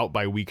he's out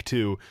by week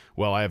 2,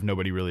 well, I have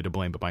nobody really to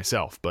blame but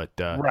myself. But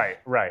right.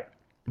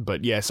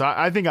 But yeah, so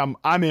I think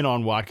I'm in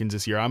on Watkins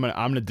this year. I'm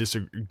gonna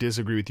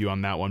disagree with you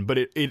on that one. But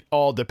it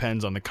all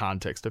depends on the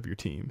context of your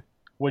team.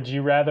 Would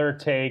you rather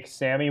take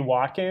Sammy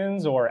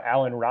Watkins or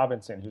Allen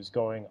Robinson, who's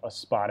going a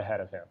spot ahead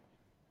of him,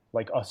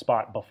 like a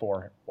spot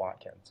before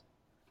Watkins?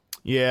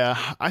 Yeah,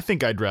 I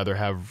think I'd rather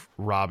have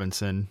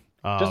Robinson.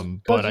 But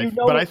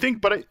I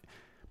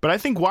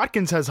think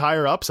Watkins has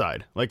higher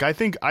upside. Like I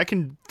think I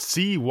can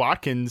see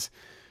Watkins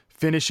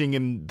finishing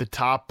in the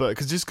top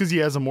because he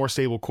has a more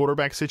stable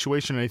quarterback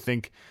situation. And I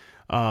think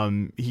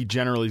he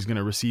generally is going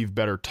to receive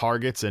better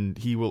targets and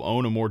he will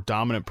own a more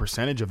dominant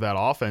percentage of that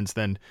offense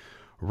than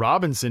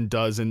Robinson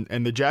does. And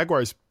the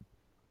Jaguars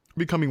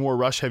becoming more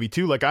rush heavy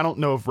too. Like I don't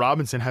know if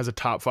Robinson has a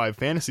top 5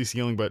 fantasy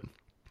ceiling, but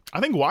I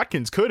think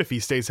Watkins could if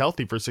he stays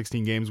healthy for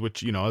 16 games,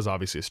 which is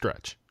obviously a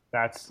stretch.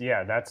 That's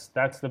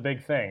the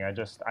big thing. I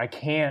just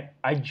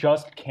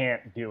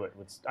can't do it.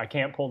 I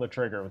can't pull the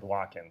trigger with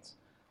Watkins.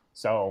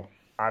 So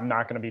I'm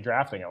not going to be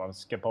drafting him. I'm going to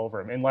skip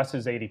over him unless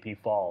his ADP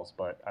falls,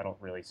 but I don't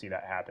really see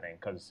that happening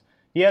because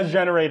he has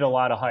generated a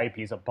lot of hype.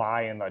 He's a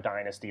buy in the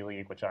Dynasty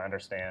League, which I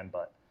understand,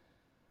 but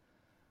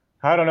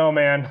I don't know,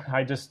 man.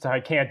 I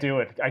can't do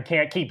it. I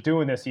can't keep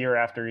doing this year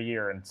after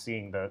year and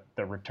seeing the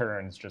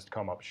returns just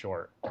come up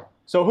short.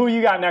 So who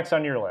you got next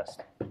on your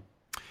list?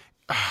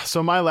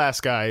 So my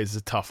last guy is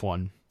a tough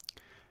one,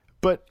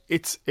 but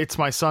it's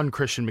my son,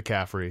 Christian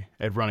McCaffrey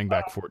at running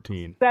back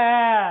 14.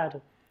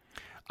 Sad.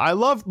 I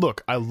love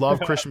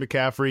Christian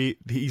McCaffrey.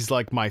 He's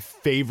like my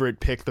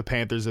favorite pick the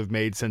Panthers have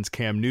made since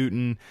Cam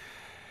Newton.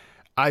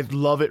 I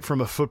love it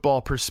from a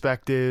football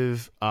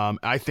perspective.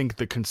 I think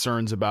the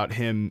concerns about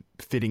him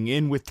fitting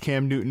in with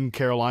Cam Newton,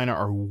 Carolina,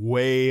 are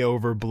way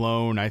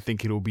overblown. I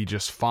think it'll be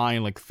just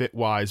fine, like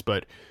fit-wise.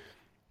 But,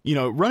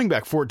 running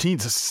back 14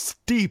 is a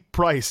steep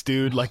price,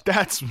 dude. Like,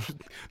 that's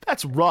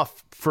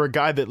rough for a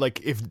guy that, like,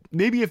 if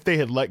they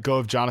had let go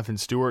of Jonathan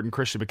Stewart and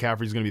Christian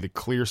McCaffrey is going to be the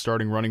clear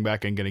starting running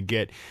back and going to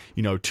get,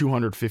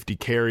 250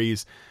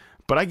 carries.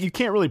 But you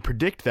can't really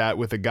predict that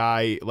with a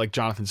guy like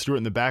Jonathan Stewart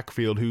in the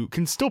backfield who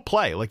can still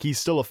play. Like he's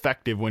still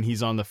effective when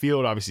he's on the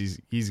field.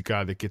 Obviously, he's a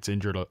guy that gets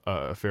injured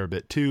a fair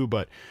bit too.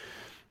 But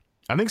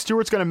I think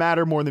Stewart's going to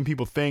matter more than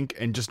people think.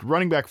 And just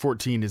running back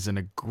 14 is an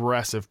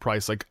aggressive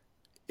price. Like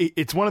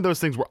it's one of those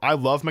things where I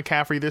love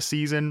McCaffrey this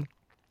season.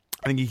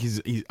 I think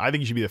I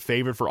think he should be the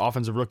favorite for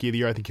Offensive Rookie of the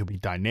Year. I think he'll be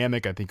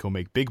dynamic. I think he'll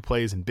make big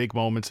plays and big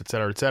moments, et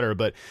cetera, et cetera.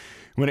 But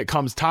when it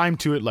comes time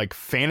to it, like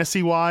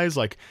fantasy wise,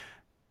 like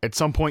at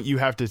some point you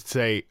have to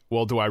say,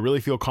 well, do I really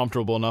feel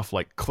comfortable enough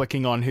like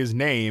clicking on his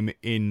name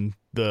in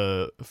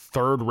the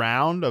 3rd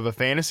round of a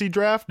fantasy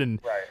draft? And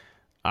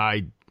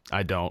right.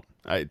 I don't.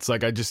 It's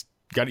like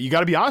you got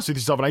to be honest with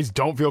yourself, and I just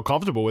don't feel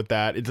comfortable with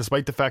that,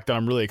 despite the fact that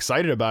I'm really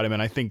excited about him,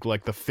 and I think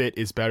like the fit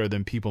is better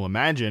than people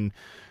imagine.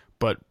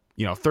 But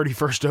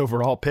 31st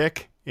overall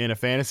pick in a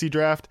fantasy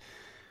draft,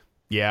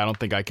 I don't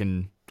think I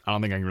can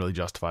really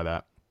justify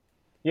that.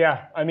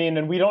 Yeah, I mean,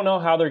 and we don't know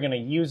how they're going to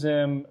use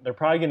him. They're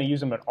probably going to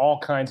use him in all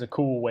kinds of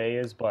cool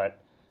ways, but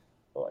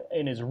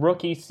in his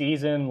rookie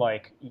season,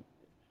 like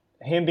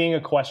him being a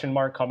question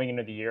mark coming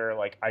into the year,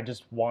 like I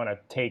just want to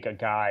take a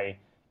guy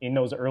in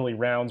those early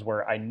rounds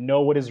where I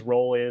know what his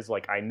role is,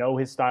 like I know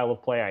his style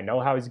of play, I know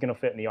how he's going to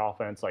fit in the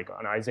offense, like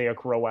an Isaiah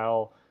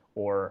Crowell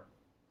or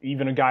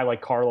even a guy like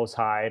Carlos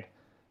Hyde,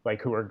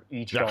 like who are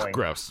each going.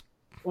 Gross.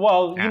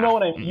 Well, you know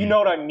what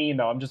I mean,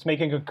 though. I'm just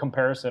making a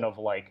comparison of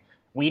like,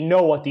 we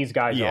know what these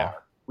guys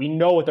are. We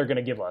know what they're going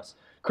to give us.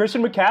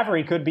 Christian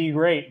McCaffrey could be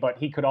great, but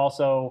he could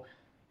also,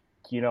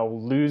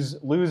 lose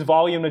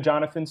volume to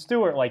Jonathan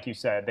Stewart, like you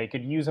said. They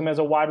could use him as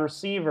a wide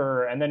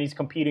receiver, and then he's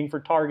competing for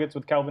targets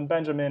with Kelvin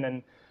Benjamin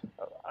and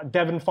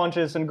Devin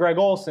Funchess and Greg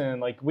Olsen.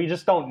 Like, we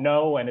just don't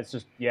know, and it's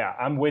just,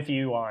 I'm with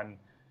you on.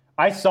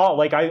 I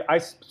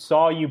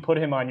saw you put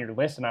him on your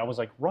list, and I was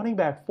like, running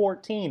back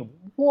 14,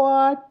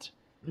 what?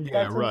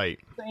 Yeah, that's right.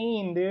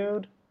 Insane,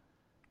 dude.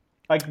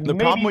 Like the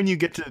problem when you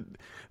get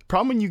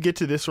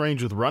to this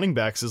range with running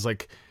backs is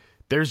like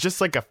there's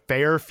just like a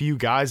fair few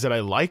guys that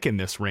I like in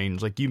this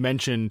range. Like you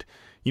mentioned,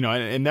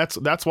 and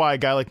that's why a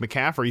guy like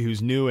McCaffrey,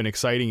 who's new and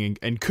exciting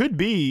and could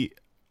be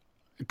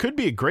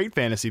a great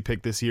fantasy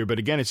pick this year. But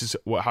again, it's just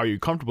how you're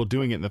comfortable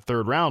doing it in the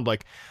third round.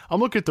 Like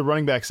I'm looking at the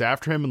running backs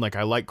after him, and like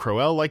I like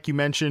Crowell, like you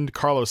mentioned.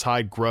 Carlos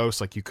Hyde,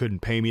 gross. Like you couldn't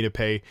pay me to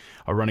pay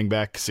a running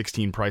back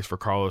 16 price for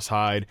Carlos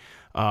Hyde.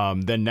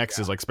 Then next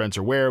is like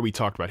Spencer Ware. We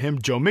talked about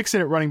him. Joe Mixon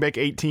at running back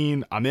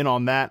 18. I'm in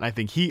on that, and I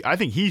think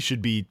he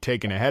should be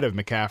taken ahead of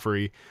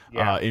McCaffrey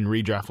in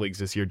redraft leagues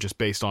this year, just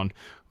based on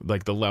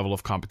like the level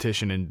of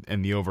competition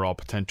and the overall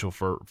potential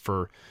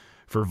for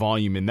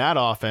volume in that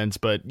offense.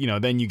 But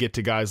then you get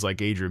to guys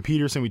like Adrian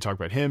Peterson. We talked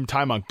about him.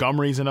 Ty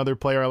Montgomery's another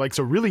player I like.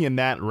 So really in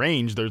that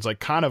range, there's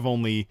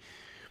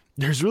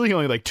really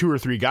only like 2 or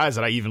 3 guys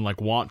that I even like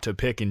want to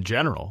pick in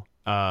general.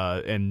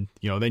 And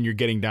then you're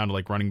getting down to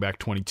like running back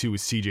 22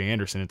 with CJ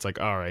Anderson. It's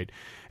like, all right,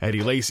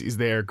 Eddie Lacy's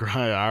there.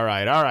 All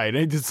right.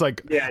 And it's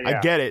like, I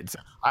get it.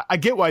 I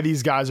get why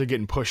these guys are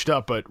getting pushed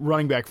up, but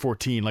running back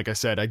 14, like I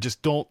said, I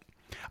just don't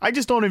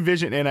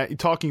envision. And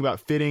talking about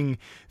fitting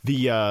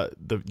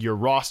your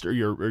roster,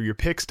 your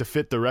picks to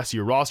fit the rest of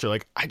your roster.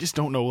 Like, I just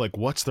don't know, like,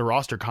 what's the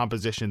roster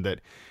composition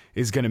that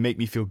is going to make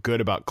me feel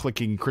good about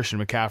clicking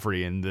Christian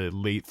McCaffrey in the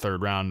late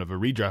third round of a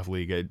redraft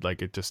league.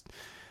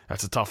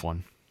 That's a tough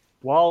one.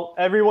 Well,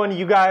 everyone,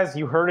 you guys,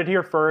 you heard it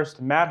here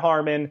first. Matt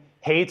Harmon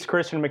hates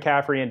Christian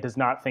McCaffrey and does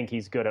not think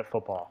he's good at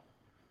football.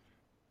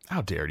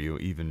 How dare you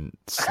even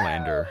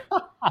slander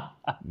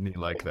me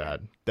like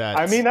that?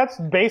 That's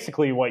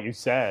basically what you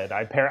said.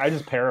 I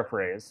just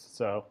paraphrased.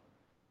 So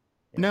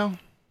no,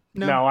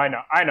 I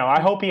know.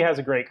 I hope he has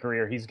a great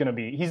career. He's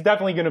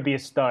definitely gonna be a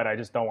stud. I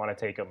just don't want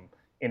to take him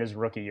in his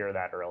rookie year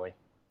that early.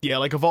 Yeah,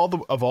 like of all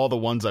the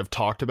ones I've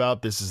talked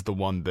about, this is the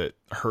one that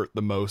hurt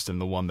the most and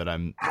the one that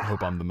I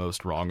hope I'm the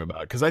most wrong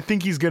about, because I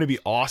think he's going to be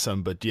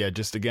awesome. But yeah,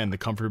 just again, the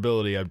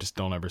comfortability, I just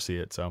don't ever see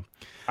it. So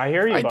I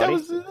hear you, buddy.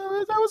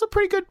 That was a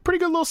pretty good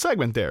little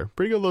segment there.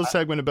 Pretty good little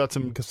segment about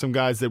some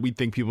guys that we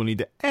think people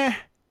need to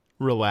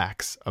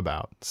relax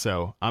about.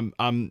 So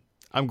I'm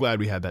glad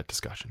we had that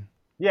discussion.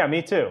 Yeah,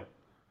 me too.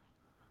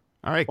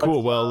 All right,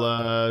 cool.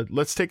 Well,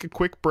 let's take a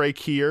quick break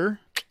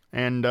here.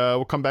 And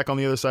we'll come back on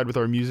the other side with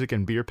our music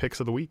and beer picks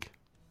of the week.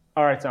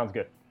 All right, sounds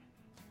good.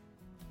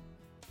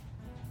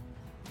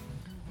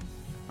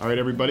 All right,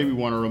 everybody, we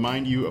want to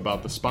remind you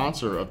about the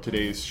sponsor of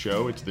today's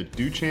show. It's the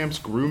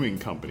Duchamps Grooming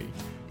Company.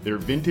 Their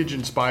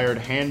vintage-inspired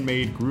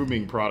handmade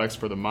grooming products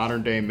for the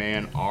modern-day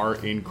man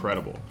are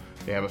incredible.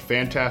 They have a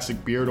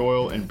fantastic beard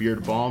oil and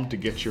beard balm to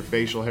get your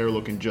facial hair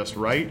looking just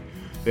right.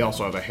 They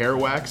also have a hair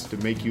wax to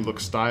make you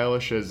look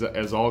stylish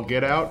as all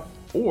get out,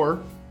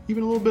 or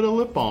even a little bit of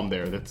lip balm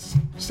there that's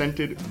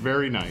scented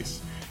very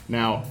nice.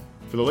 Now,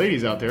 for the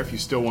ladies out there, if you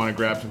still want to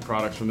grab some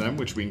products from them,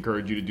 which we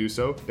encourage you to do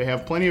so, they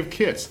have plenty of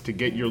kits to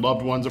get your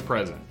loved ones a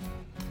present.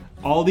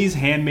 All these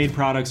handmade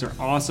products are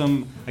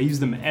awesome. I use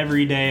them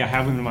every day. I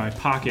have them in my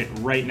pocket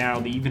right now.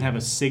 They even have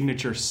a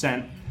signature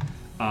scent.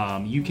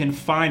 You can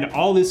find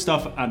all this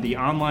stuff on the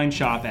online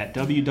shop at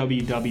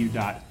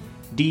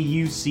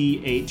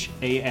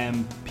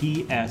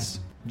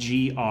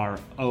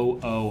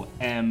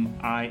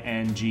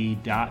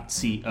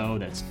www.duchampsgrooming.co.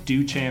 That's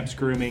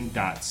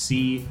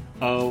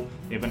duchampsgrooming.co.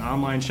 They have an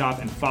online shop,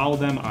 and follow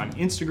them on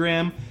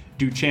Instagram,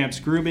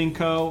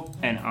 duchampsgroomingco,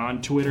 and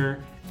on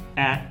Twitter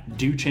at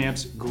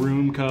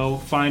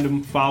duchampsgroomco. Find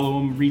them, follow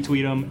them,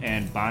 retweet them,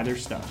 and buy their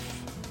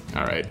stuff.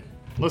 All right,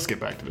 let's get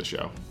back to the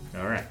show.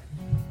 All right.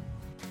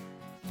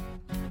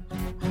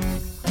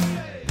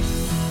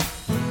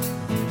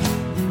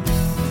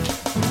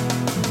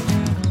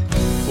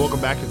 Welcome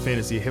back to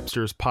Fantasy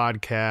Hipsters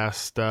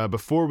Podcast.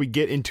 Before we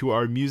get into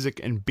our music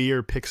and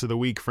beer picks of the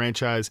week,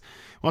 Franchise,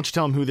 why don't you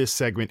tell them who this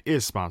segment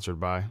is sponsored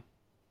by?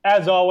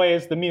 As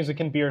always, the music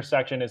and beer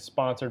section is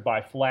sponsored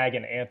by Flag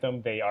and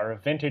Anthem. They are a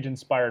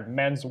vintage-inspired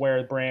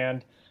menswear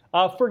brand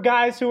for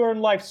guys who are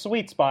in life's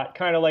sweet spot,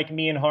 kind of like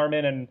me and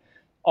Harmon and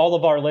all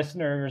of our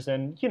listeners.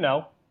 And,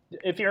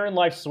 if you're in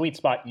life's sweet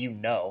spot,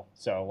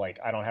 So,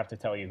 I don't have to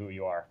tell you who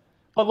you are.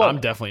 But look, I'm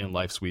definitely in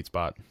life's sweet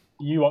spot.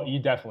 You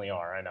definitely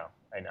are. I know.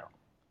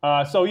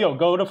 So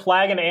go to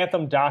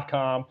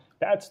flagandanthem.com.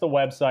 That's the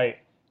website.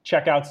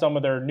 Check out some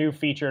of their new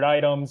featured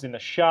items in the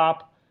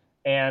shop.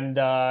 And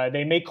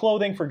they make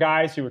clothing for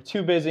guys who are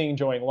too busy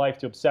enjoying life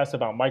to obsess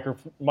about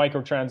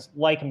micro trends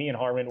like me and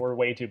Harmon. We're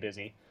way too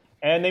busy.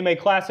 And they make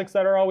classics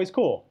that are always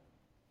cool.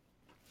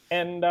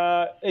 And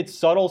it's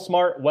subtle,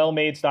 smart,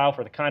 well-made style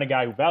for the kind of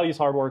guy who values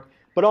hard work,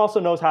 but also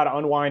knows how to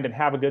unwind and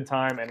have a good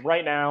time. And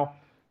right now,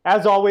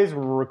 as always,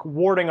 we're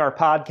rewarding our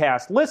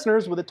podcast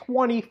listeners with a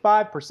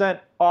 25%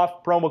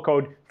 off promo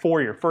code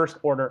for your first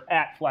order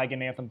at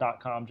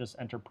flagandanthem.com. Just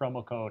enter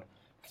promo code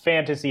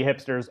Fantasy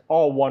Hipsters,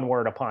 all one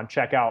word, upon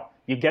checkout.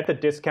 You get the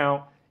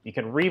discount. You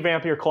can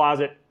revamp your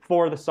closet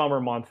for the summer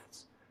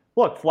months.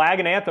 Look, Flag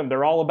and Anthem,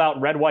 they're all about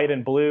red, white,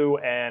 and blue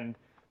and,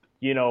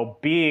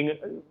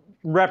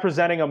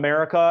 representing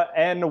America.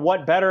 And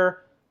what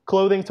better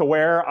clothing to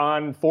wear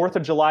on 4th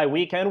of July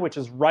weekend, which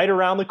is right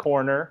around the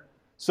corner.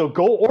 So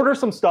go order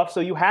some stuff so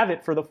you have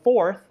it for the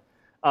 4th.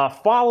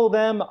 Follow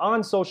them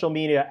on social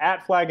media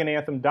at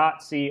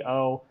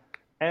flagandanthem.co.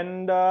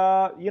 And,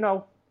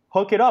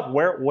 hook it up.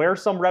 Wear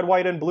some red,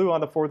 white, and blue on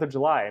the 4th of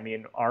July. I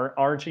mean,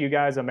 aren't you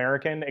guys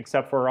American,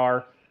 except for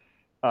our,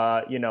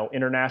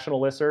 international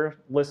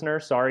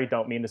listeners? Sorry,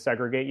 don't mean to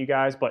segregate you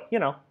guys, but,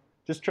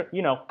 just,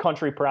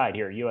 country pride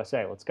here,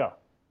 USA. Let's go.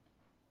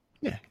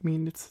 Yeah, I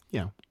mean,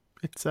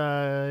 it's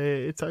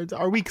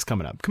our week's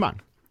coming up. Come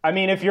on. I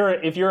mean, if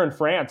you're in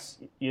France,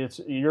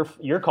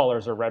 your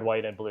colors are red,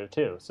 white, and blue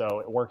too. So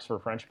it works for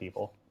French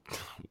people.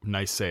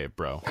 Nice save,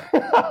 bro.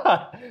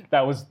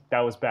 That was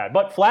bad.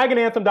 But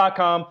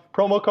flagandanthem.com,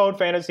 promo code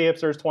Fantasy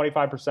Hipsters,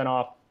 25%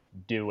 off.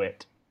 Do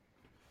it.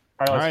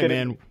 All right,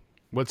 man.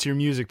 What's your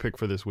music pick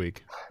for this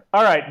week?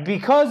 All right,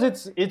 because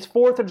it's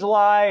 4th of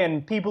July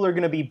and people are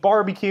going to be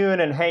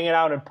barbecuing and hanging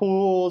out in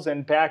pools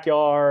and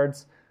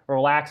backyards,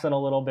 relaxing a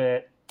little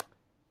bit.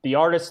 The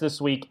artist this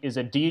week is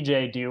a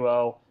DJ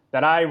duo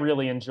that I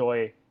really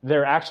enjoy.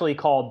 They're actually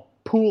called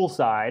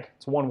Poolside.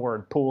 It's one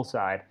word,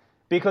 Poolside,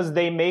 because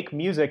they make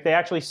music. They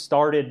actually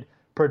started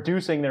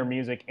producing their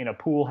music in a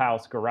pool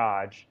house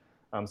garage.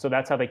 So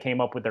that's how they came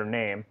up with their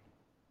name.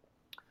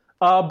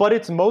 But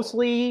it's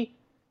mostly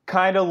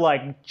kind of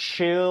like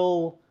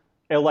chill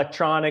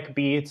electronic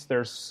beats.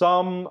 There's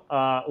some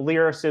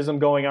lyricism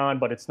going on,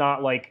 but it's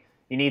not like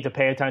you need to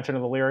pay attention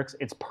to the lyrics.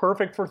 It's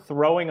perfect for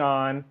throwing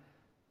on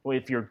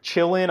if you're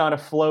chilling on a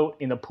float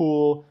in the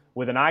pool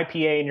with an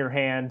IPA in your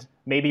hand,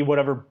 maybe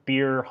whatever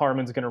beer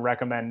Harmon's going to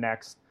recommend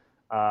next.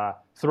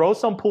 Throw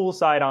some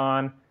Poolside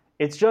on.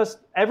 It's just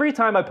every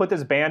time I put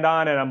this band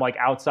on and I'm like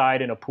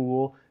outside in a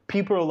pool,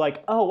 people are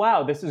like, oh,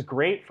 wow, this is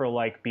great for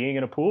like being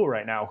in a pool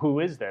right now. Who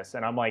is this?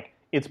 And I'm like,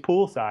 it's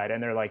Poolside.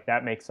 And they're like,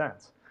 that makes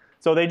sense.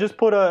 So they just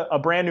put a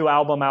brand new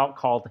album out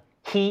called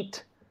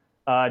Heat,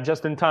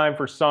 just in time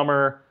for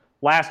summer.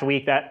 Last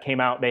week that came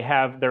out. They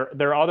have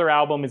their other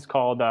album is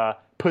called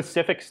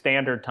Pacific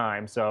Standard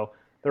Time. So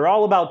they're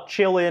all about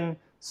chilling,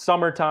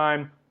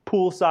 summertime,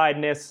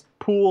 poolsideness,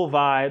 pool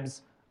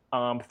vibes.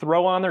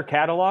 Throw on their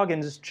catalog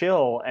and just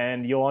chill,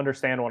 and you'll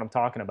understand what I'm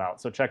talking about.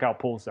 So check out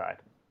Poolside.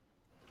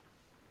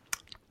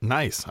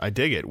 Nice. I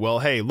dig it. Well,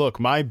 hey, look,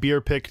 my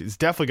beer pick is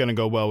definitely going to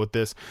go well with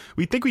this.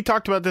 We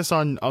talked about this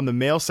on the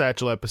Mail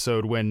Satchel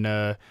episode when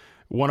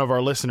one of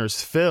our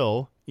listeners,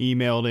 Phil,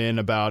 emailed in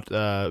about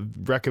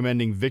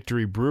recommending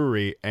Victory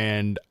Brewery,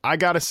 and I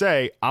gotta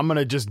say, I'm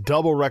gonna just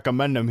double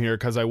recommend them here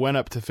because I went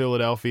up to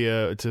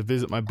Philadelphia to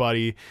visit my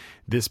buddy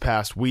this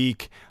past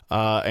week,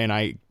 and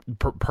I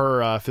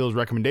per Phil's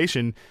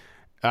recommendation,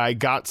 I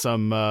got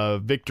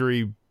some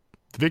Victory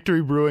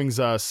Brewing's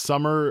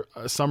Summer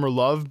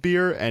Love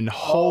beer, and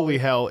holy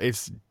hell,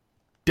 it's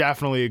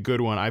definitely a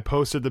good one. I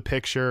posted the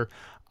picture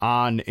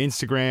on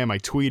Instagram. I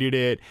tweeted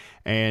it,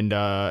 and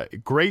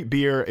great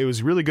beer. It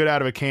was really good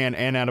out of a can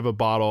and out of a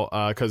bottle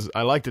because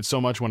I liked it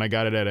so much when I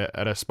got it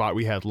at a spot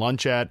we had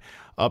lunch at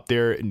up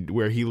there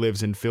where he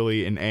lives in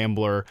Philly, in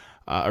Ambler,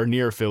 or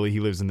near Philly. He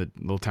lives in the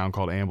little town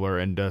called Ambler,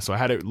 and so I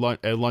had it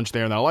at lunch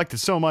there, and I liked it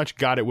so much.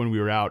 Got it when we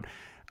were out.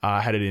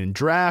 Had it in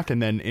draft, and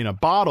then in a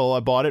bottle, I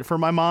bought it for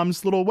my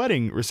mom's little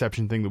wedding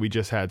reception thing that we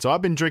just had. So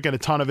I've been drinking a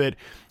ton of it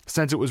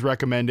since it was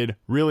recommended.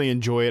 Really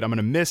enjoy it. I'm going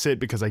to miss it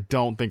because I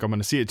don't think I'm going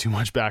to see it too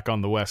much back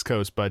on the West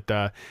Coast. But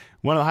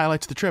one of the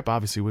highlights of the trip,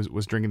 obviously,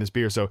 was drinking this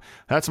beer. So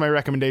that's my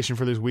recommendation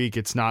for this week.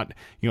 It's not,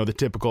 the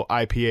typical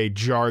IPA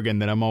jargon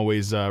that I'm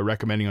always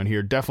recommending on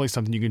here. Definitely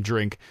something you can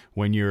drink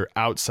when you're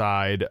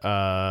outside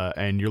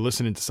and you're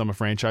listening to some of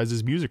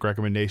Franchise's music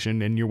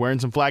recommendation, and you're wearing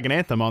some Flag and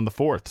Anthem on the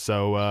 4th.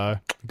 So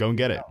go and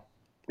get it.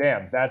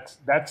 Damn, that's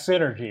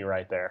synergy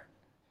right there.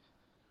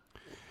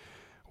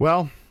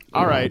 Well,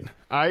 all right.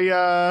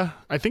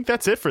 I think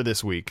that's it for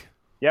this week.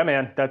 Yeah,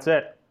 man, that's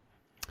it.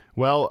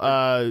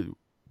 Well,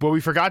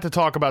 we forgot to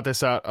talk about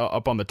this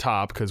up on the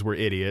top because we're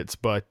idiots.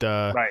 But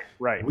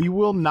right. We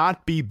will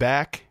not be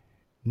back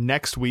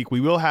next week.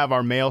 We will have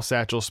our Mail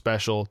Satchel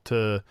special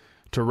to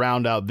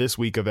round out this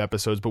week of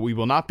episodes, but we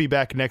will not be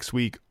back next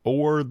week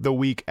or the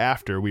week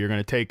after. We are going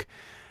to take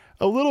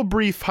a little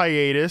brief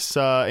hiatus,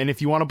 and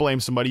if you want to blame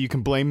somebody, you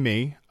can blame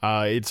me.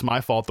 It's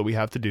my fault that we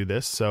have to do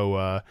this,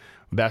 so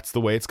that's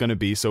the way it's going to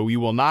be. So we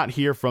will not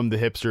hear from the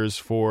hipsters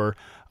for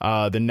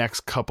the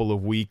next couple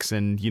of weeks,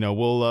 and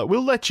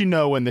we'll let you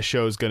know when the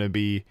show's going to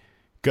be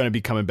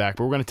coming back.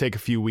 But we're going to take a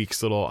few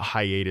weeks little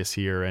hiatus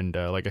here, and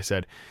like I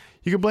said,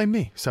 you can blame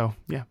me. So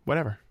yeah,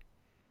 whatever.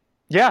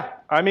 Yeah,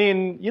 I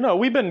mean,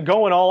 we've been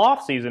going all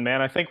off season,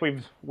 man. I think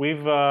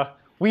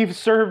we've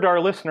served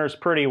our listeners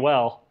pretty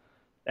well.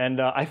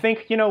 And I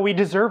think, we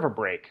deserve a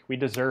break. We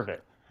deserve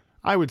it.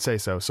 I would say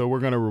so. So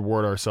we're going to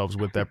reward ourselves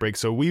with that break.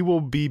 So we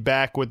will be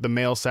back with the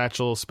Mail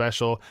Satchel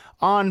special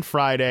on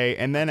Friday.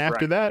 And then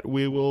after that,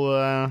 we will,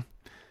 I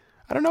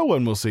don't know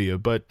when we'll see you,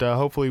 but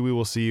hopefully we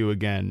will see you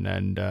again.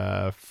 And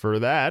for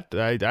that,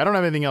 I don't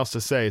have anything else to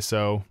say.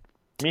 So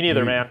me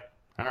neither, man.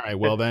 All right.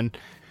 Well, then,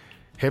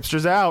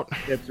 hipsters out.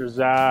 Hipsters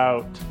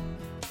out.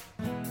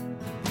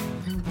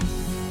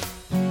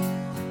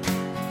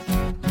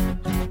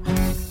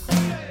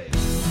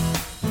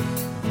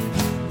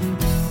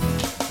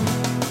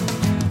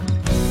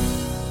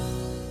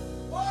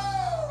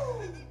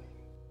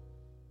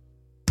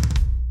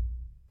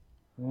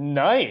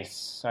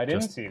 Nice. I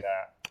didn't see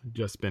that.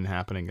 Just been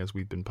happening as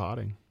we've been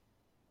potting.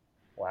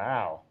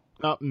 Wow.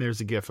 Oh, and there's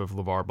a gif of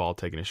LeVar Ball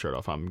taking his shirt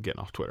off. I'm getting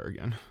off Twitter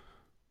again.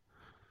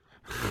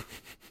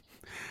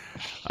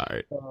 All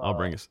right. I'll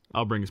bring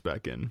us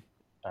back in.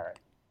 All right.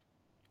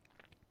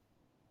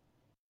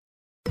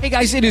 Hey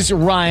guys, it is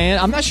Ryan.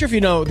 I'm not sure if you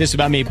know this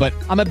about me, but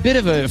I'm a bit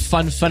of a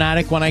fun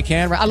fanatic when I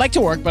can. I like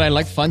to work, but I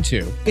like fun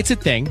too. It's a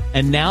thing.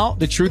 And now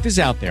the truth is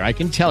out there. I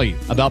can tell you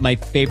about my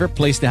favorite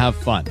place to have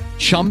fun.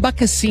 Chumba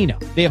Casino.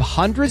 They have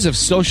hundreds of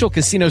social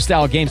casino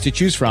style games to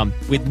choose from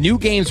with new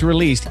games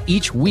released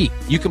each week.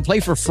 You can play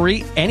for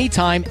free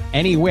anytime,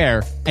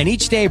 anywhere. And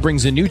each day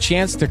brings a new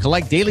chance to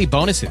collect daily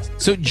bonuses.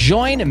 So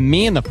join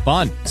me in the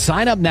fun.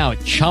 Sign up now at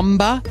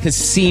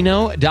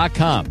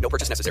ChumbaCasino.com. No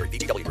purchase necessary.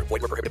 VGW Group.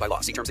 Void where prohibited by law.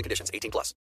 See terms and conditions. 18+.